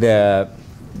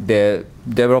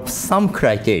develop some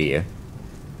criteria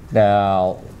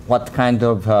what kind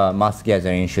of mass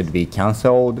gathering should be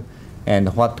cancelled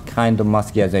and what kind of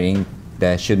mass gathering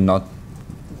that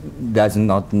does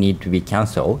not need to be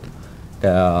cancelled.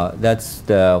 That's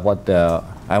what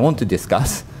I want to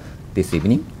discuss this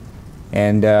evening.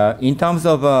 And in terms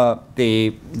of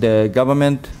the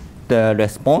government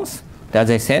response, as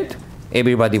I said,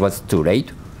 everybody was too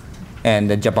late,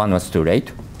 and Japan was too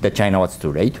late, China was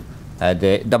too late,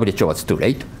 the WHO was too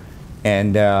late,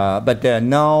 and but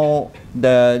now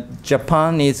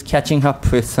Japan is catching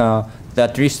up with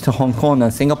at least Hong Kong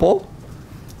and Singapore,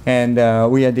 and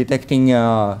we are detecting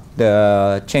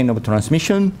the chain of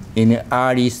transmission in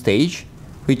early stage,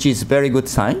 which is very good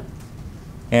sign.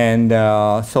 And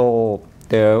so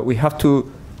we have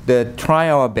to try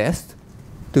our best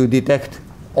to detect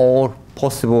all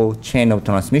possible chain of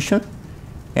transmission.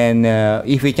 And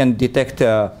if we can detect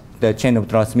the chain of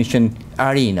transmission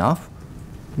early enough,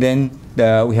 then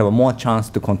we have a more chance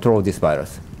to control this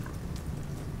virus.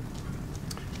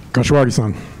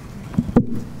 Kashiwagi-san.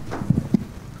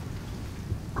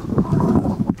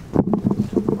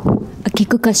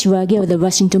 Akiko Kashiwagi of the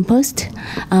Washington Post.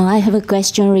 I have a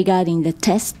question regarding the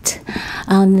test.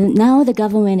 Now the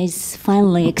government is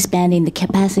finally expanding the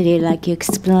capacity like you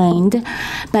explained,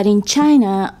 but in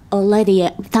China, already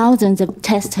thousands of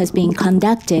tests has been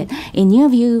conducted. In your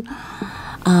view,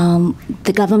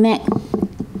 the government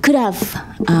could have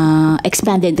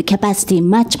expanded the capacity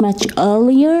much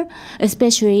earlier,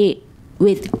 especially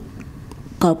with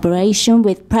cooperation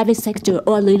with private sector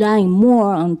or relying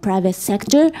more on private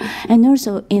sector? And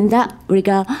also in that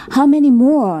regard, how many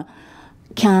more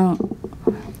can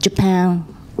Japan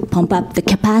pump up the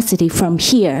capacity from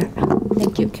here?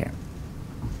 Thank you. Okay.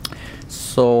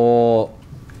 So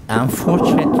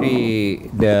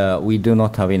unfortunately, we do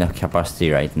not have enough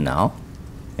capacity right now.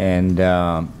 And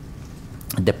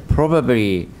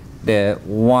probably the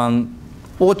one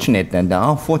fortunate and the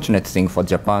unfortunate thing for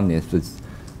Japan is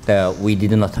that we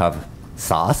did not have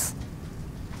SARS,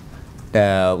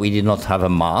 we did not have a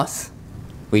MERS,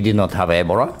 we did not have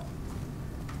Ebola,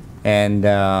 and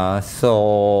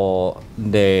so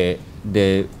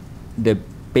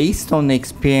based on the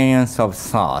experience of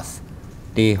SARS,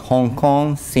 the Hong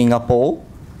Kong, Singapore,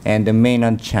 and the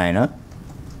mainland China,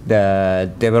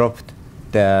 developed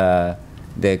the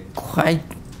quite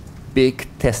big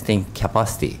testing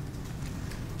capacity.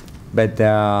 But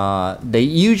the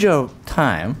usual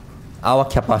time, our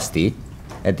capacity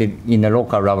in the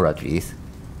local laboratories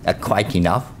are quite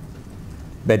enough.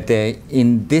 But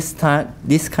in this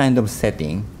kind of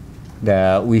setting,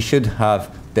 we should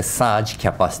have the surge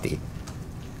capacity,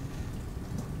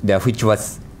 which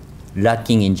was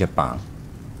lacking in Japan.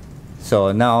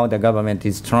 So now the government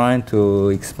is trying to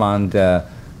expand the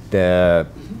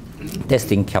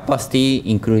testing capacity,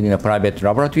 including a private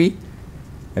laboratory.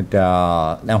 But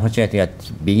unfortunately, at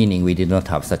the beginning, we did not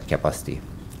have such capacity.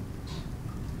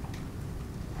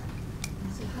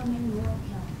 So how many more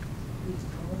can we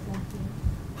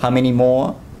How many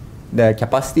more the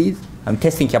capacities?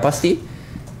 Testing capacity,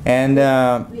 and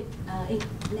now that we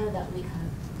have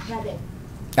private.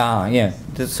 Yeah.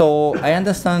 So I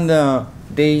understand the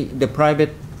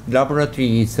private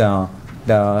laboratories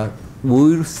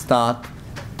will start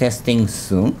testing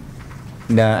soon.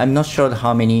 I'm not sure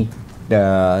how many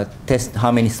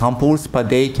samples per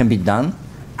day can be done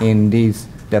in the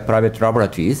private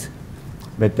laboratories,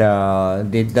 but I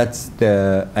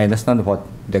understand what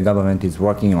the government is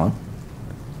working on.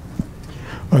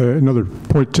 Another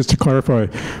point, just to clarify,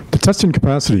 the testing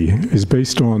capacity is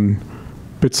based on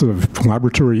bits of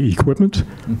laboratory equipment,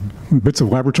 bits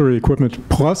of laboratory equipment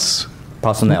plus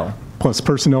personnel,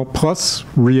 plus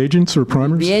reagents or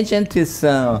primers. Reagent is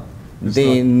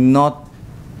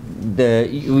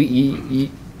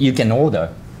you can order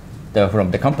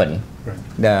from the company. Right.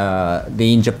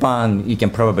 In Japan, you can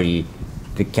probably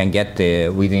get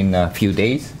within a few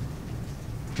days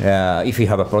if you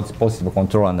have a possible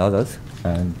control and others.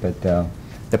 But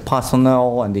the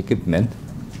personnel and the equipment,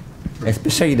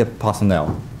 especially the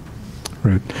personnel.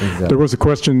 Right. There was a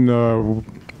question.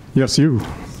 Yes, you.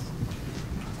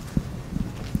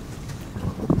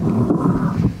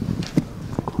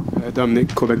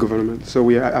 Dominic, Quebec government. So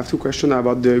I have two questions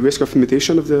about the risk of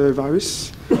mutation of the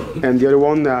virus. And the other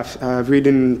one, I've read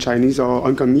in Chinese or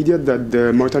Hong Kong media that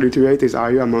the mortality rate is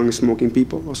higher among smoking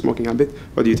people or smoking habit.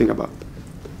 What do you think about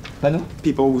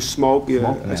people who smoke,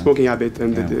 smoking habit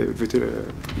and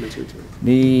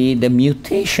the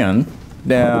mutation,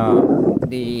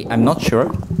 I'm not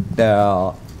sure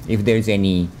if there is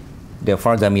any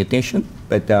further mutation,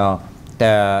 but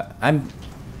I'm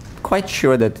quite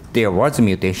sure that there was a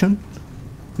mutation.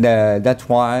 That's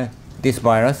why this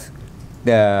virus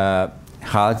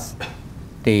has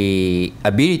the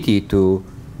ability to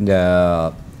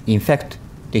infect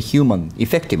the human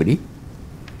effectively.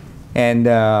 And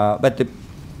but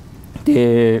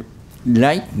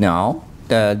right now,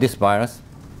 this virus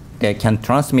can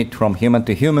transmit from human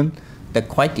to human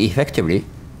quite effectively.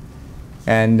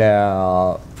 And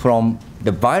from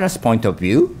the virus point of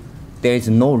view, there is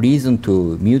no reason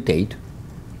to mutate.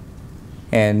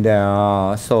 And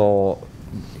so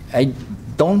I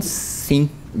don't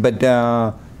think, but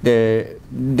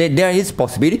there is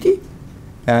possibility,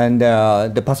 and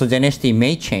the pathogenicity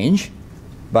may change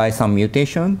by some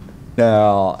mutation.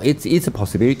 It's a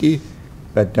possibility,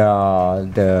 but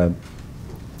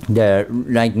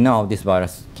right now this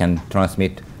virus can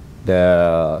transmit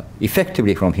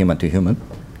effectively from human to human,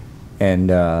 and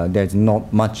there's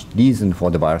not much reason for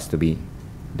the virus to be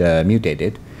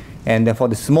mutated. And for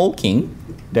the smoking,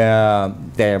 that's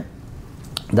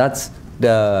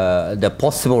the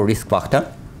possible risk factor.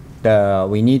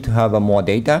 We need to have more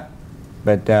data,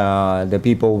 but the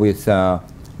people with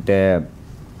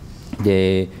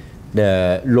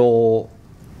the low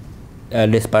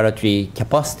respiratory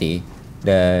capacity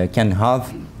can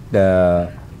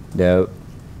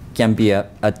be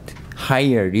at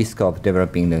higher risk of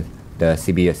developing the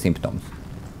severe symptoms.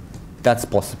 that's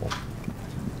possible.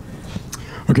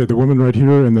 Okay, the woman right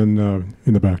here, and then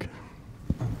in the back.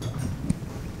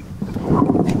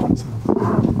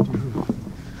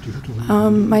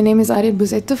 My name is Ariel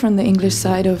Buzetto from the English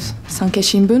side of Sankei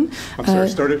Shimbun. I'm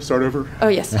sorry, start over. Oh,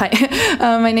 yes, hi.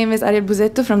 My name is Ariel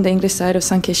Buzetto from the English side of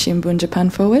Sankei Shimbun, Japan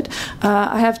Forward.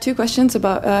 I have two questions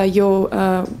about your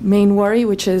main worry,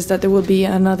 which is that there will be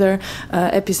another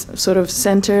sort of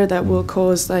center that will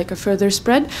cause like a further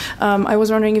spread. I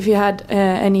was wondering if you had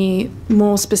any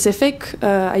more specific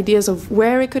ideas of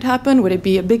where it could happen. Would it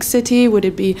be a big city? Would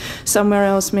it be somewhere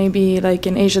else, maybe like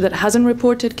in Asia that hasn't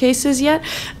reported cases yet?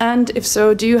 And if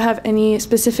so, do you have any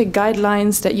specific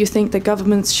guidelines that you think the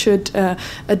governments should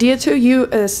adhere to?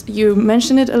 You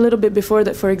mentioned it a little bit before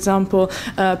that, for example,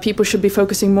 people should be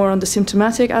focusing more on the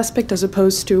symptomatic aspect as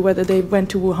opposed to whether they went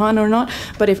to Wuhan or not.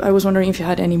 But I was wondering if you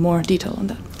had any more detail on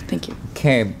that. Thank you.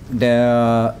 Okay,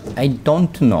 I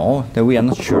don't know, that we are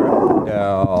not sure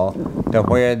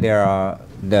where there are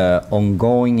the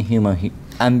ongoing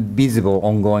invisible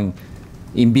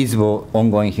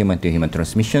ongoing human-to-human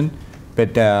transmission.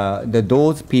 But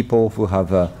those people who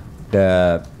have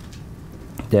the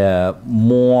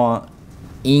more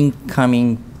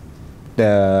incoming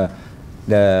the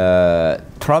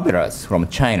travelers from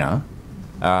China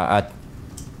are at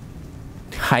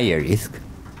higher risk,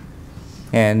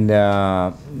 and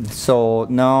so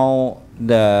now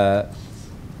there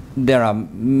are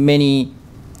many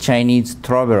Chinese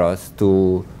travelers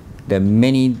to the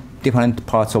many different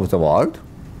parts of the world.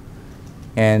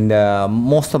 And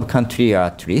most of the countries are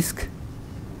at risk,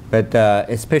 but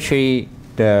especially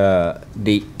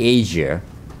the Asia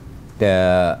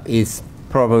is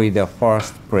probably the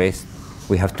first place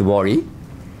we have to worry.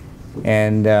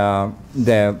 And I'm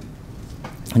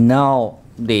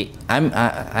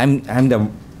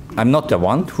not the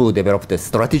one who developed the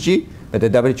strategy, but the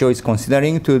WHO is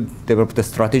considering to develop the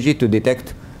strategy to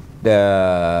detect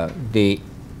the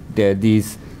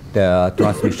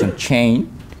transmission chain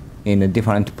in the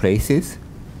different places.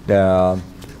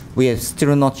 We are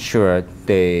still not sure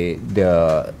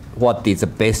what is the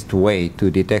best way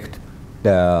to detect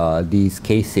these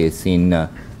cases in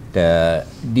the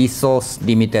resource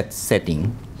limited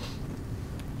setting.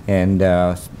 And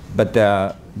but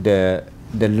the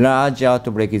large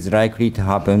outbreak is likely to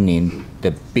happen in the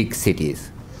big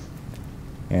cities.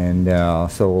 And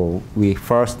so we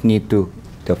first need to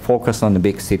focus on the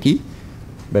big city,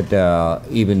 but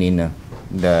even in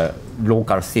the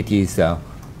local cities,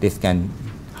 this can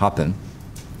happen.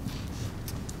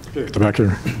 Okay, at the back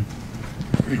here.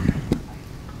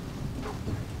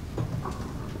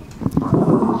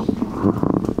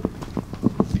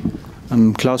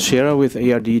 I'm Klaus Scherer with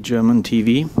ARD German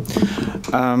TV.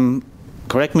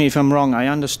 Correct me if I'm wrong, I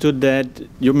understood that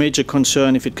your major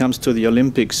concern if it comes to the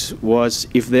Olympics was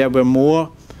if there were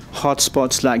more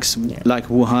hotspots like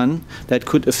Wuhan that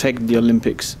could affect the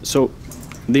Olympics. So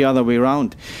the other way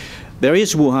around. There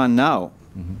is Wuhan now.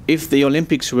 Mm-hmm. If the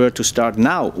Olympics were to start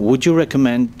now, would you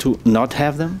recommend to not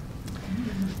have them?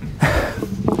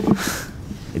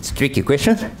 It's a tricky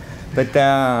question, but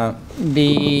the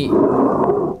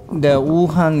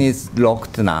Wuhan is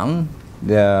locked down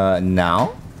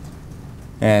now,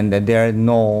 and there are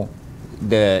no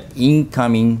the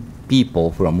incoming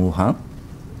people from Wuhan.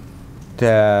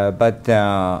 But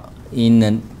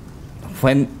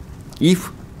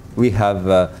if we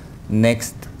have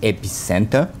next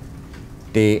epicenter,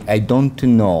 I don't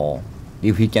know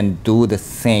if we can do the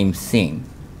same thing.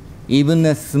 Even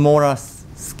a smaller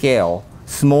scale,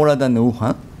 smaller than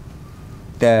Wuhan,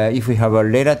 if we have a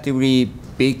relatively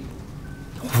big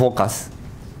focus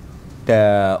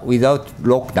without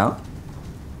lockdown,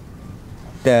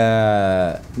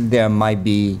 there might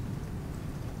be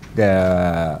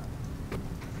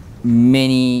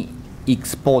many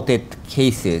exported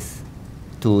cases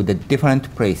to the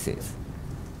different places,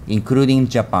 including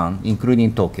Japan,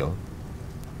 including Tokyo.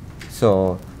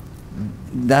 So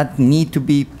that need to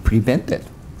be prevented.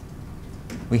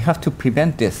 We have to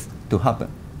prevent this to happen.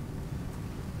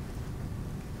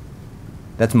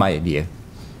 That's my idea.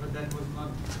 But that was not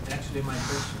actually my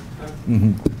question.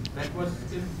 Mm-hmm. That was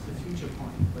still the future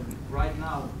point. But right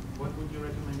now, what would your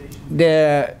recommendation be?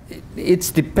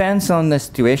 It depends on the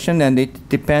situation, and it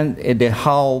depends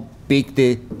how big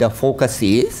the focus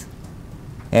is,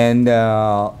 and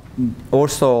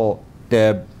also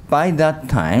by that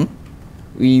time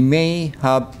we may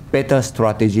have better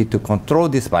strategy to control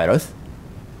this virus,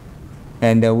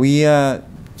 and we are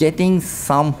getting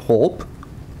some hope.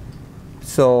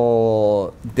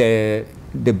 So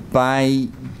by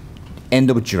end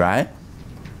of July,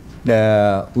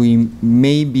 we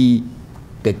may be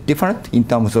different in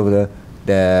terms of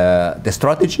the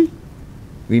strategy.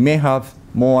 We may have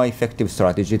more effective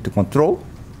strategy to control.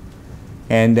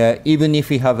 And even if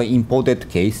we have an imported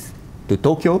case to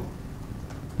Tokyo,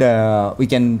 we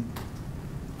can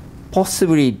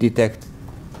possibly detect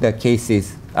the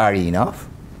cases early enough,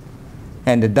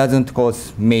 and it doesn't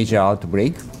cause major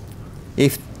outbreak.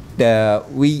 If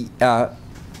we are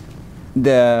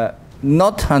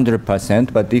not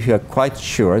 100%, but if you are quite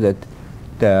sure that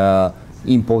the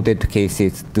imported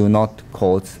cases do not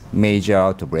cause major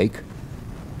outbreak,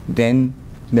 then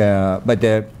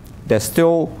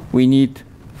still we need to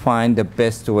find the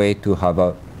best way to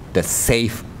have the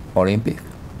safe Olympic.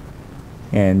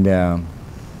 And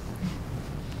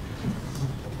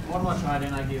one more try,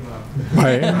 then I give up.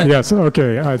 Yes,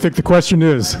 okay. I think the question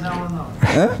is. No.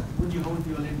 Would you hold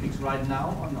the Olympics right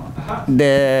now or not?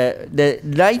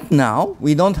 Right now,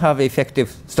 we don't have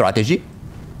effective strategy.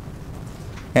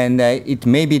 And it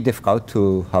may be difficult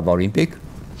to have Olympic.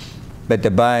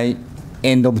 But by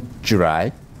end of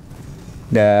July,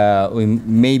 we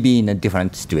may be in a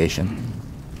different situation.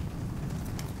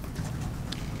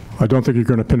 I don't think you're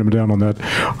going to pin him down on that.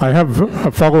 I have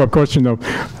a follow-up question, though.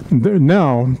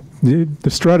 Now, the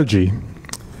strategy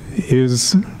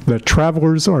is that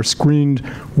travelers are screened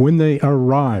when they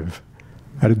arrive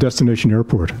at a destination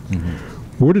airport.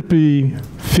 Mm-hmm. Would it be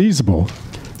feasible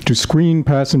to screen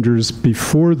passengers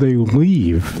before they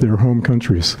leave their home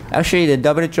countries? Actually,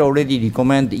 the WHO already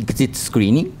recommend exit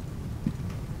screening.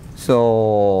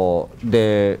 So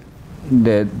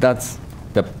that's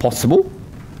the possible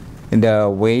the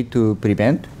way to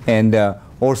prevent, and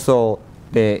also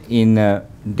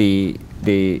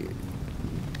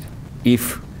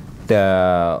if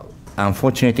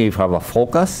unfortunately if have a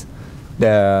focus,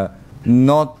 that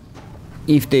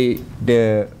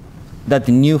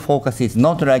new focus is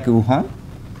not like Wuhan,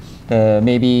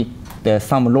 maybe there's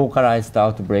some localized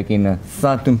outbreak in a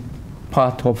certain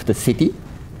part of the city,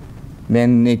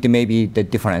 then it may be the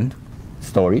different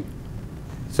story.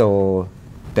 So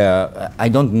I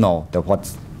don't know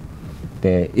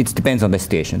it depends on the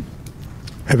situation.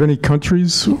 Have any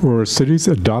countries or cities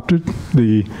adopted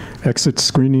the exit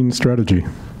screening strategy?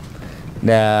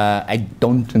 I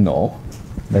don't know,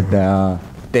 but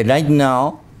right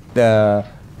now the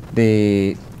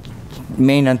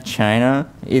mainland China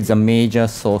is a major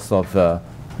source of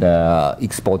the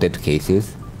exported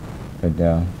cases. But,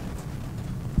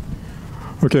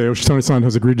 okay, Oshitani-san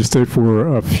has agreed to stay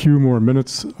for a few more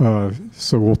minutes,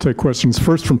 so we'll take questions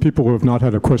first from people who have not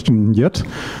had a question yet.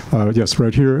 Yes,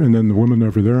 right here, and then the woman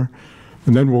over there.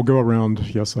 And then we'll go around.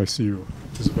 Yes, I see you,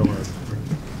 Isabella.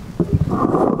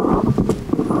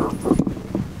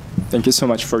 Thank you so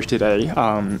much for today.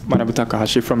 Manabu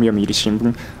Takahashi from Yomiuri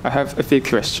Shimbun. I have a few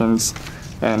questions.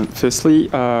 And firstly,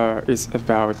 is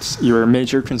about your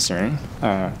major concern,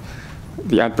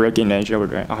 the outbreak in Asia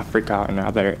or Africa and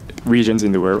other regions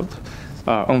in the world.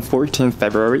 On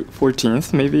February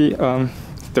 14th, maybe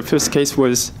the first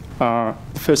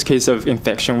case of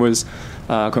infection was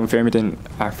confirmed in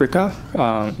Africa,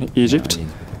 Egypt,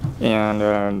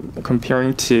 and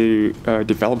comparing to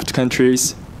developed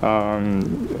countries,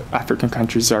 African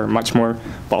countries are much more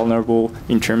vulnerable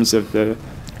in terms of the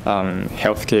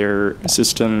healthcare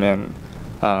system and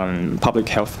public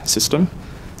health system.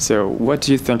 So what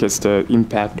do you think is the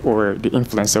impact or the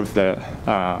influence of the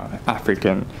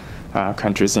African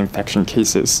countries' infection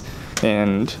cases?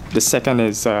 And the second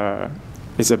is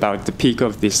about the peak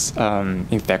of this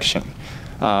infection.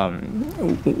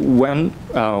 When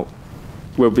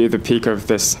will be the peak of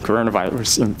this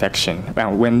coronavirus infection?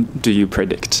 When do you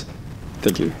predict?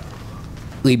 Thank you.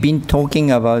 We've been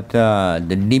talking about the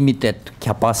limited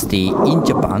capacity in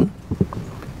Japan.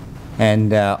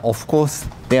 And of course,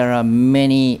 there are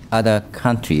many other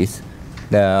countries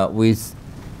with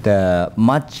the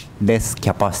much less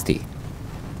capacity.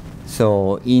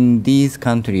 So in these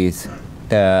countries,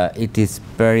 it is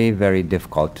very, very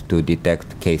difficult to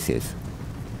detect cases.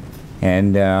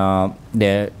 And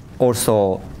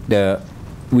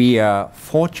we are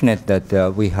fortunate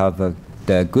that we have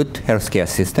the good healthcare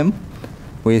system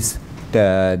with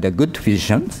the good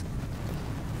physicians.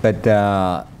 But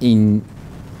in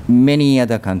many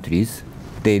other countries,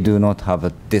 they do not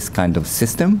have this kind of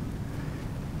system.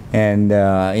 And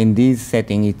in this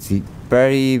setting, it's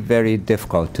very, very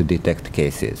difficult to detect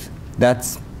cases.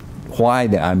 That's why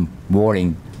I'm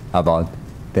worrying about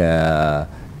the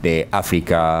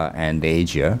Africa and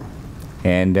Asia.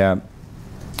 And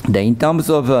in terms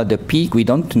of the peak, we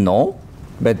don't know,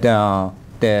 but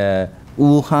the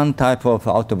Wuhan type of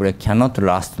outbreak cannot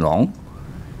last long.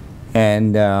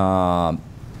 And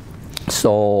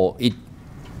so it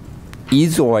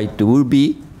is or it will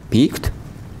be peaked.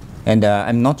 And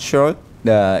I'm not sure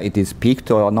it is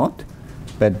peaked or not,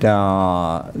 but it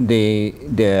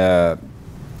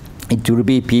will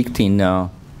be peaked in not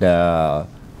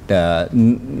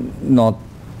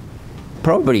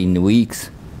probably in weeks,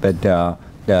 but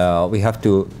we have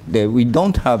to. We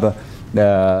don't have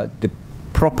the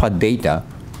proper data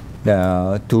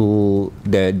to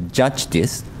judge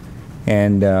this,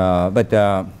 and but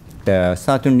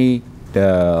certainly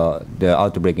the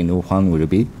outbreak in Wuhan will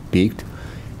be peaked,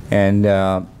 and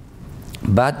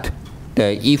but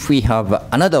if we have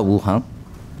another Wuhan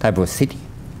type of city,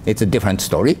 it's a different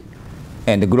story,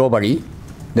 and globally,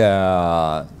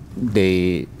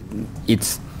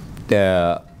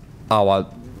 our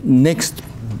next,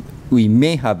 we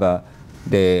may have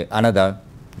the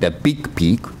big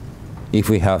peak if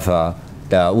we have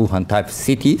the Wuhan type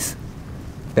cities,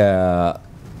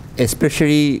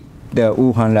 especially the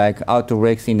Wuhan-like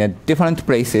outbreaks in different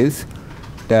places.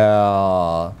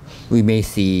 We may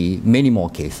see many more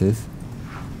cases,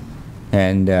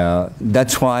 and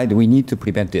that's why we need to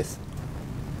prevent this.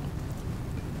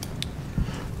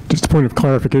 Just a point of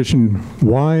clarification,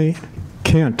 why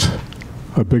can't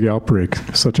a big outbreak,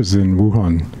 such as in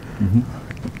Wuhan,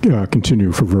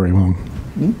 continue for very long?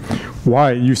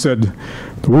 Why? You said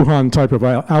the Wuhan type of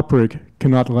outbreak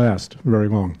cannot last very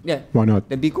long. Yeah. Why not?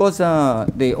 Because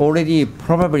they already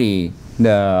probably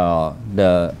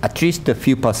at least a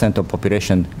few % of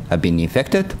population have been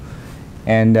infected,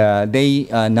 and they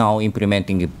are now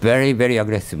implementing very, very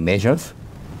aggressive measures,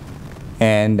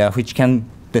 and which can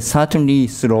certainly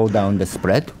slow down the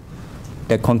spread.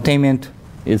 The containment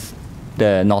is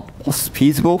not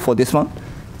feasible for this one,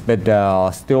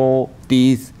 but still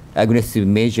these aggressive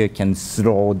measures can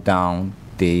slow down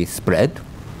the spread.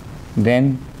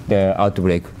 Then the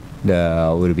outbreak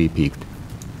will be peaked.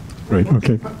 Right,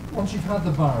 okay. Once you've had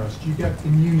the virus, do you get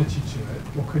immunity to it,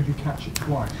 or could you catch it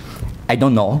twice? I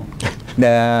don't know.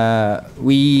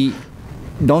 We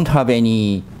don't have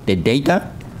any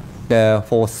data.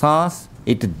 For SARS,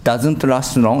 it doesn't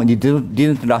last long. It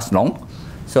didn't last long,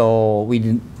 so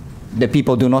the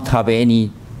people do not have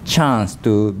any chance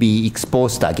to be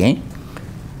exposed again.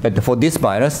 But for this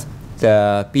virus,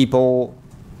 the people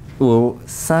will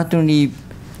certainly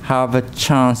have a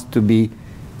chance to be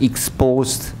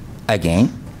exposed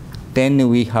again. Then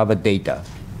we have a data.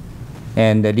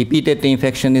 And repeated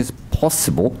infection is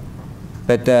possible,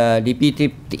 but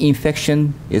repeated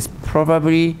infection is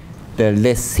probably the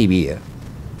less severe.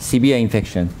 Severe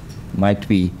infection might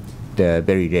be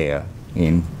very rare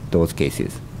in those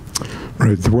cases.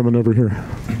 Right, the woman over here.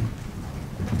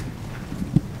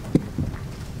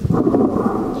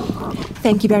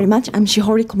 Thank you very much. I'm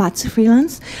Shihori Komatsu,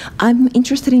 freelance. I'm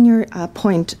interested in your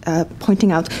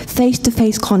pointing out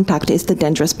face-to-face contact is the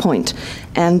dangerous point.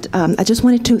 And I just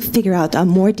wanted to figure out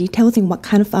more details in what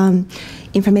kind of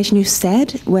information you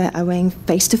said when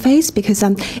face-to-face, because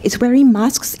it's wearing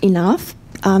masks enough.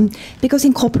 Because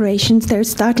in corporations, they're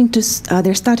starting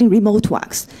remote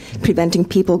works, preventing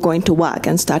people going to work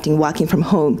and starting working from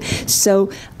home.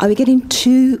 So are we getting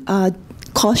too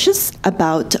cautious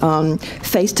about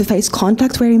face-to-face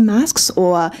contact wearing masks,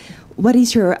 or what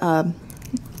is your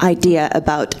idea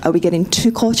about, are we getting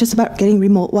too cautious about getting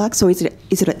remote work, or is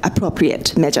it an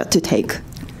appropriate measure to take?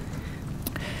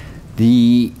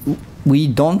 We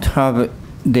don't have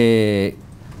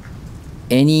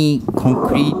any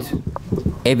concrete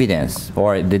evidence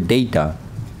or the data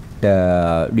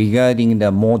regarding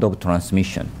the mode of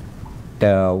transmission.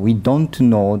 We don't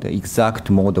know the exact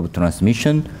mode of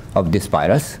transmission of this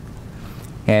virus,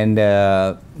 and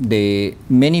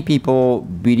many people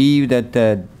believe that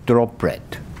the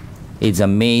droplet is a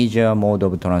major mode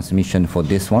of transmission for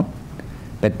this one,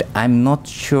 but I'm not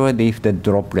sure if the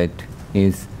droplet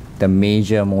is the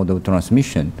major mode of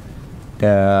transmission.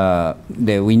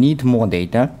 We need more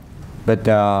data, but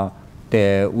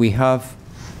we have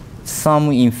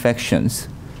some infections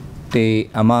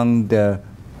among the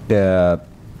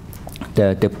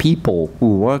people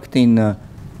who worked in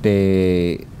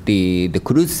the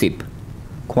cruise ship.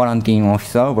 Quarantine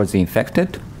officer was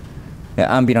infected.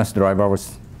 The ambulance driver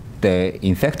was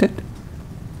infected,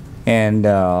 and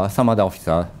some other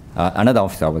officer, another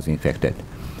officer was infected.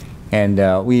 And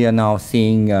we are now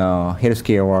seeing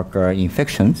healthcare worker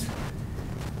infections,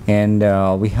 and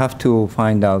we have to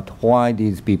find out why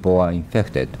these people are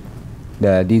infected.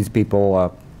 These people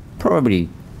are probably,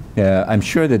 I'm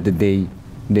sure that they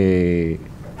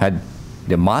had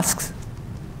the masks,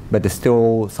 but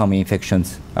still some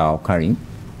infections are occurring,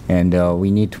 and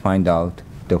we need to find out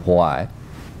the why.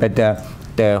 But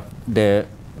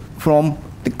from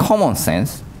the common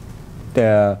sense,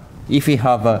 if we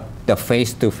have the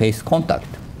face-to-face contact,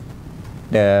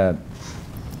 the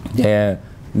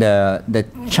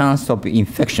chance of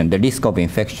infection, the risk of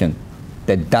infection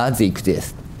that does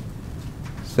exist.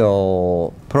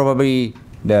 So probably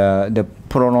the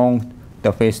prolonged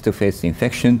face-to-face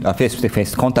infection,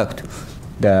 face-to-face contact,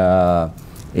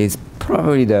 is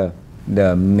probably the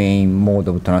main mode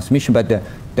of transmission. But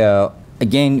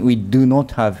again, we do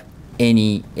not have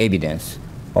any evidence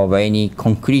of any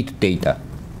concrete data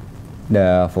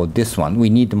for this one. We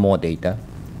need more data,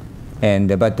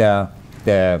 but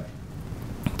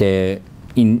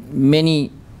in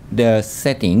many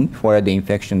settings where the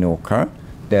infection occur,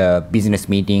 the business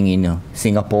meeting in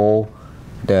Singapore,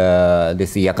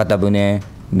 this Yakatabune,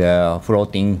 the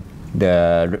floating,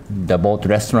 the boat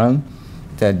restaurant,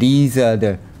 these are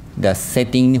the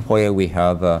setting where we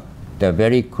have the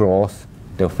very close,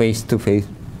 the face-to-face,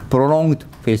 prolonged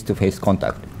face-to-face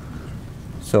contact.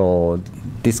 So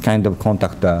this kind of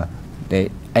contact,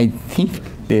 I think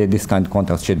this kind of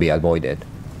contact should be avoided.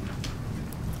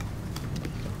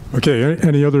 Okay,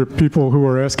 any other people who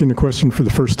are asking the question for the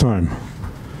first time?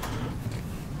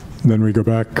 Then we go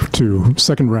back to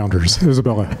second rounders.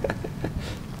 Isabella.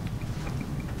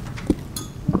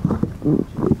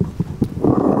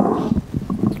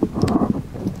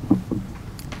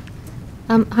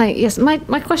 Hi, yes, my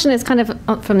question is kind of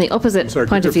from the opposite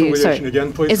point of view. Sorry,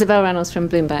 again, please. Isabel Reynolds from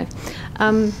Bloomberg.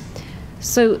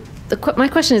 My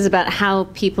question is about how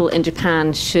people in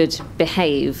Japan should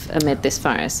behave amid this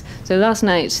virus. So last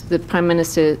night, the Prime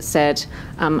Minister said,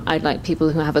 I'd like people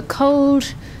who have a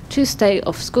cold to stay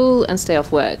off school and stay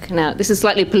off work. Now, this is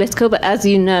slightly political, but as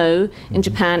you know, in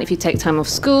Japan, if you take time off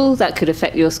school, that could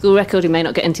affect your school record. You may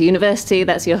not get into university.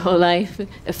 That's your whole life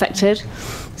affected.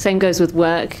 Same goes with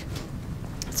work.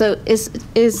 So is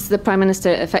the Prime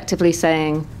Minister effectively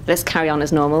saying, let's carry on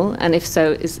as normal? And if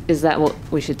so, is that what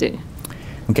we should do?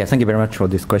 Okay, thank you very much for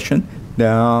this question.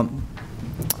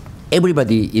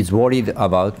 Everybody is worried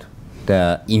about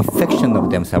the infection of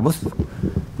themselves,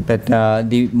 but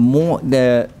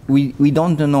we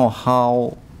don't know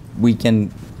how we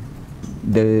can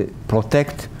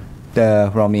protect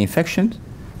from infections.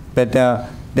 But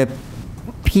the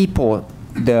people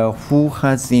who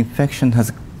has the infection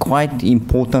has quite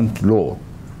important role.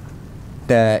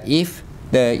 If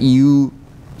you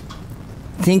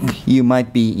think you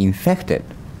might be infected,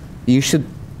 you should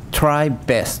try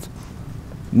best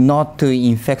not to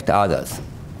infect others.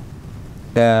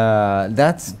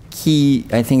 That's key.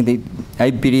 I think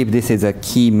I believe this is a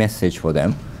key message for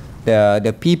them.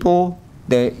 The people,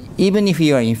 even if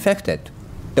you are infected,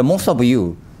 most of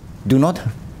you do not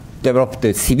develop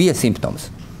the severe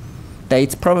symptoms.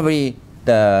 It's probably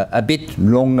a bit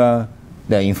longer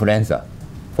than influenza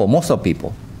for most of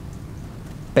people.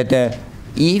 But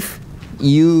if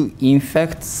you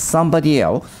infect somebody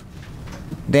else,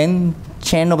 then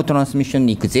chain of transmission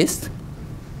exists.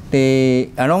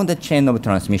 Along the chain of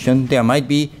transmission, there might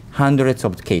be hundreds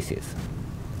of cases.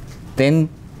 Then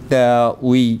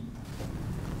we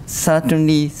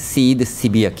certainly see the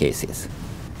severe cases.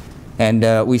 And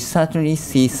we certainly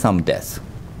see some deaths.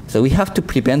 So we have to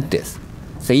prevent this.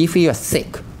 So if you are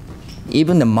sick,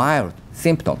 even the mild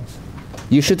symptoms,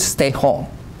 you should stay home.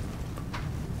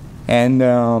 And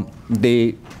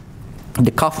the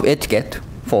cough etiquette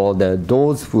for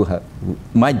those who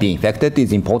might be infected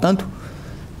is important.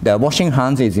 The washing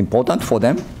hands is important for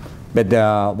them, but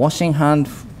the washing hands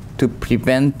to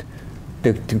prevent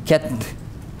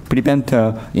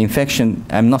infection,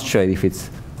 I'm not sure if it's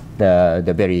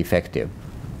the very effective.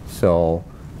 So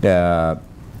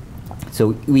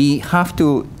we have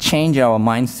to change our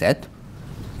mindset,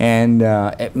 and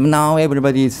now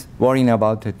everybody is worrying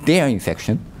about their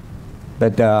infection.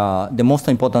 But the most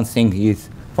important thing is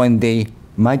when they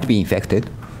might be infected,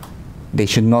 they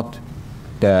should not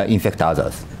infect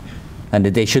others. And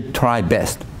they should try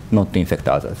best not to infect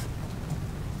others.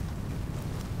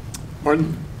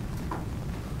 Martin?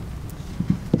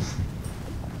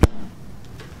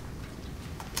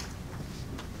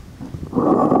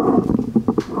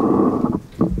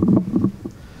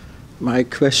 My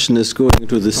question is going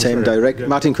into the same direction.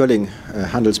 Martin Kölling,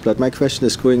 Handelsblatt. My question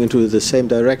is going into the same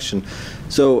direction.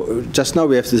 So just now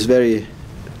we have this very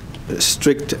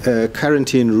strict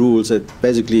quarantine rules that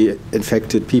basically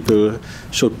infected people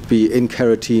should be in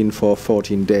quarantine for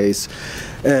 14 days.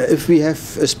 If we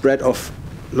have a spread of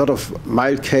a lot of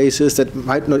mild cases that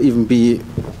might not even be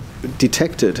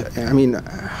detected, I mean,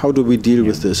 how do we deal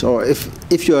with this? Or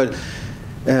if you are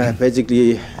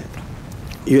basically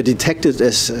you're detected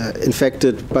as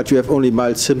infected, but you have only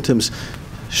mild symptoms,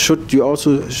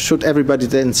 should everybody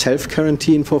then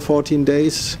self-quarantine for 14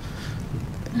 days?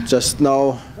 just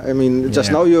now, I mean,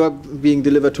 just now you are being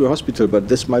delivered to a hospital, but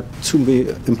this might soon be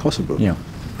impossible. Yeah.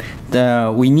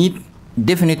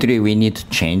 Definitely we need to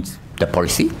change the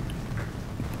policy.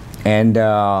 And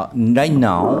right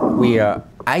now we are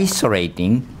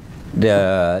isolating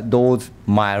those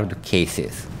mild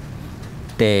cases.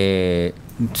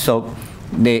 So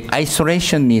the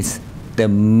isolation is the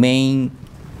main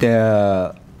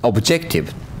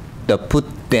objective to put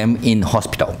them in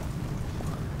hospital.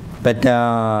 But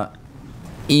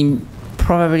in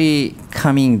probably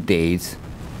coming days,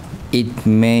 it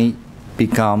may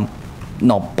become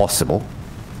not possible.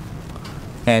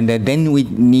 And then we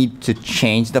need to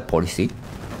change the policy.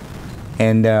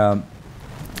 And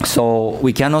so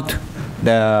we cannot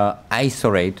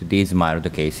isolate these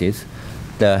mild cases.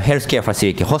 The healthcare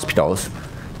facility hospitals,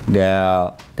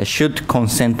 they should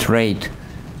concentrate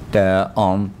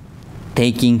on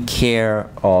taking care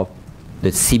of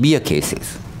the severe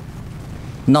cases,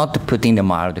 not putting the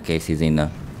mild cases in the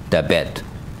bed.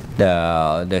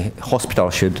 The hospital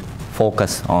should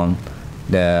focus on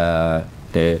the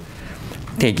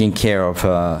taking care of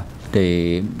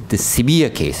the severe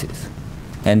cases.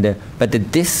 And but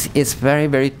this is very,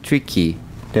 very tricky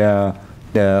for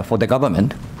the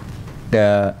government.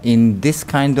 In this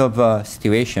kind of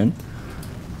situation,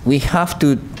 we have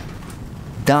to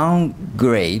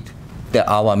downgrade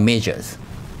our measures,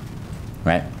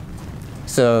 right?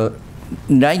 So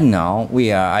right now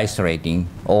we are isolating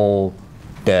all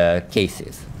the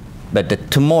cases, but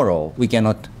tomorrow we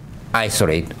cannot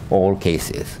isolate all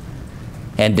cases.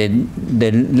 And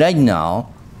right now,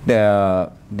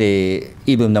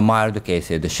 even the mild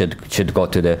cases should go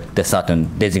to the certain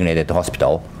designated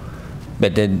hospital.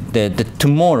 But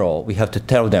tomorrow we have to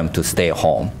tell them to stay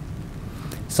home.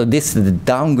 So the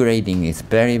downgrading is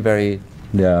very, very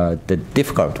the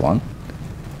difficult one.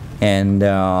 And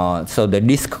so the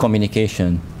risk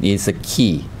communication is a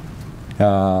key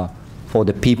for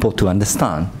the people to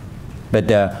understand.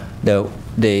 But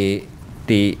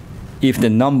if the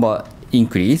number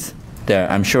increase,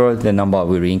 I'm sure the number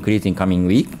will increase in coming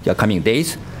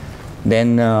days,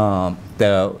 then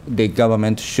the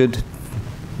government should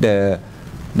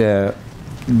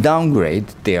downgrade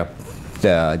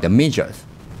the measures,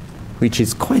 which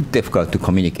is quite difficult to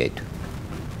communicate.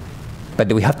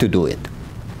 But we have to do it.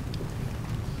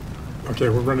 Okay,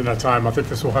 we're running out of time. I think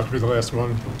this will have to be the last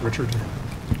one. Richard.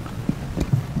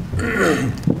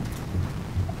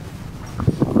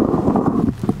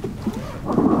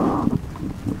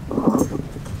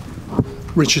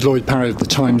 Richard Lloyd Parry of The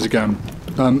Times again.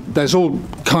 There's all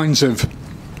kinds of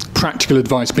practical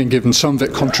advice being given, some of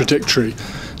it contradictory.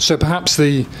 So perhaps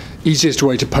the easiest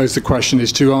way to pose the question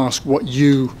is to ask what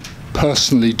you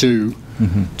personally do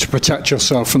to protect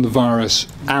yourself from the virus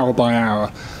hour by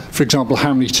hour. For example,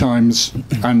 how many times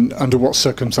and under what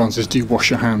circumstances do you wash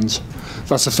your hands?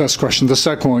 That's the first question. The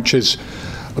second one, which is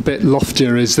a bit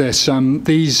loftier, is this.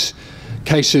 These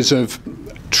cases of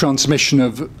transmission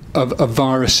of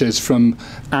viruses from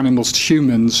animals to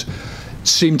humans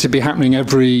seem to be happening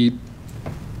every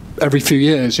few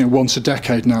years, once a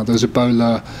decade now. There's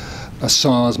Ebola,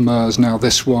 SARS, MERS, now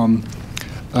this one.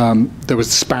 There was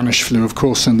the Spanish flu, of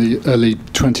course, in the early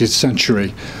 20th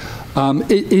century. Are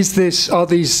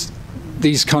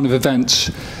these kind of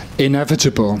events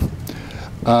inevitable?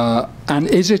 And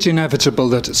is it inevitable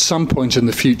that at some point in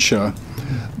the future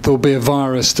there'll be a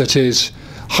virus that is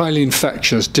highly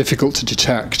infectious, difficult to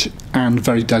detect, and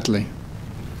very deadly?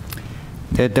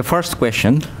 The first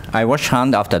question, I wash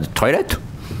hand after the toilet.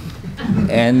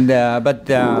 And but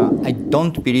I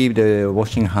don't believe the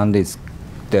washing hand is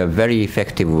the very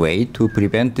effective way to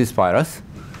prevent this virus.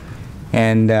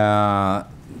 And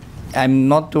I'm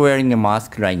not wearing a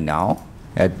mask right now.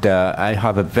 I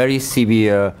have a very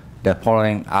severe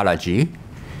pollen allergy,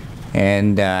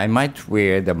 and I might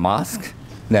wear the mask,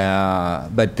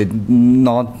 but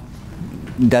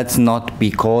that's not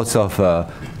because of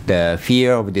the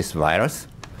fear of this virus,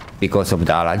 because of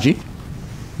the allergy.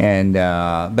 And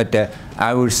but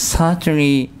I will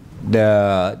certainly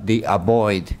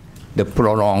avoid the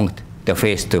prolonged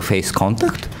face-to-face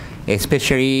contact,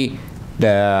 especially with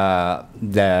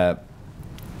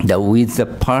the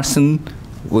person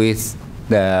with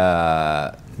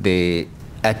the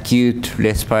acute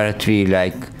respiratory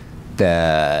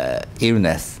the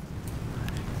illness.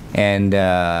 And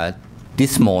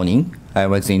this morning I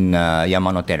was in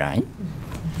Yamanote line,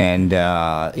 and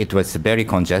it was very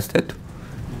congested,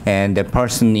 and the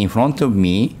person in front of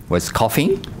me was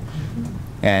coughing,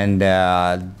 and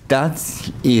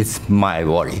that is my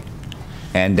worry,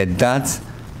 and that's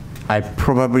I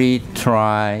probably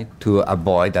try to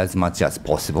avoid as much as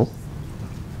possible.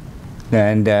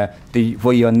 And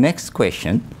for your next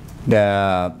question,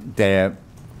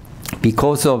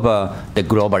 because of the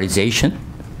globalization,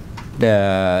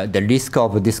 the risk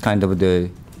of this kind of the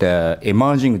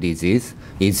emerging disease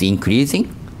is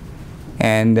increasing,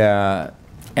 and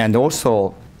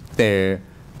also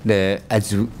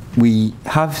as we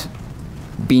have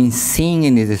been seeing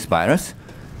in this virus,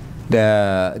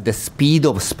 the speed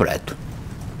of spread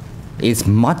is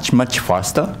much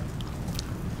faster.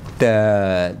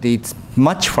 It's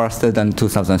much faster than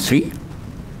 2003.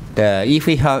 If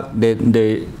we have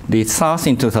the SARS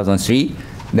in 2003,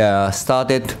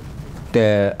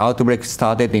 the outbreak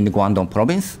started in the Guangdong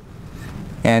province,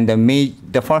 and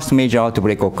the first major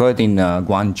outbreak occurred in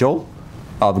Guangzhou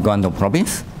of Guangdong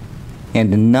province,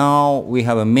 and now we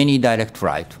have a many direct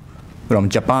flight from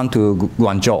Japan to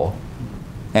Guangzhou,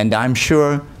 and I'm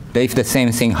sure that if the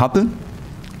same thing happens,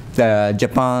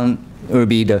 Japan will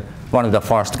be one of the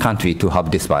first countries to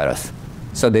have this virus.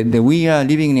 So we are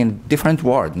living in a different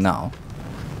world now,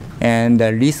 and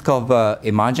the risk of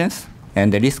emergence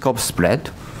and the risk of spread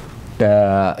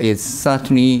is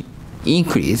certainly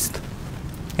increased,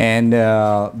 and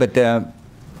but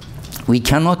we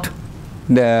cannot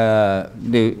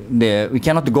we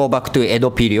cannot go back to Edo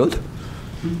period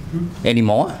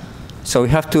anymore. So we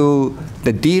have to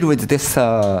deal with this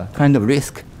kind of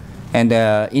risk, and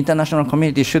the international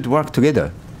community should work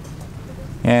together.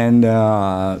 And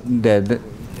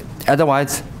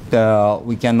otherwise,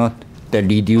 we cannot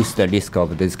reduce the risk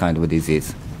of this kind of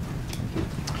disease.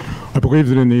 I believe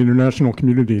that in the international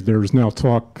community, there is now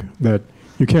talk that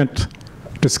you can't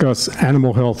discuss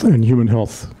animal health and human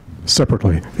health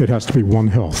separately. It has to be one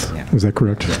health. Yeah. Is that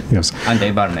correct? Yeah. Yes. And the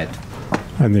environment.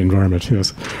 And the environment,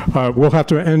 yes. We'll have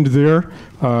to end there.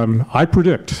 I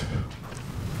predict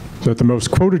that the most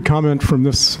quoted comment from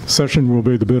this session will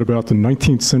be the bit about the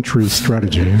 19th century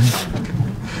strategy.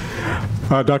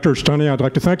 Dr. Oshitani, I'd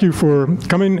like to thank you for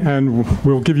coming, and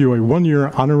we'll give you a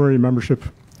one-year honorary membership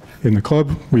in the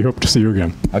club. We hope to see you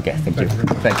again. Okay, thank you.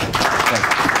 Thank you.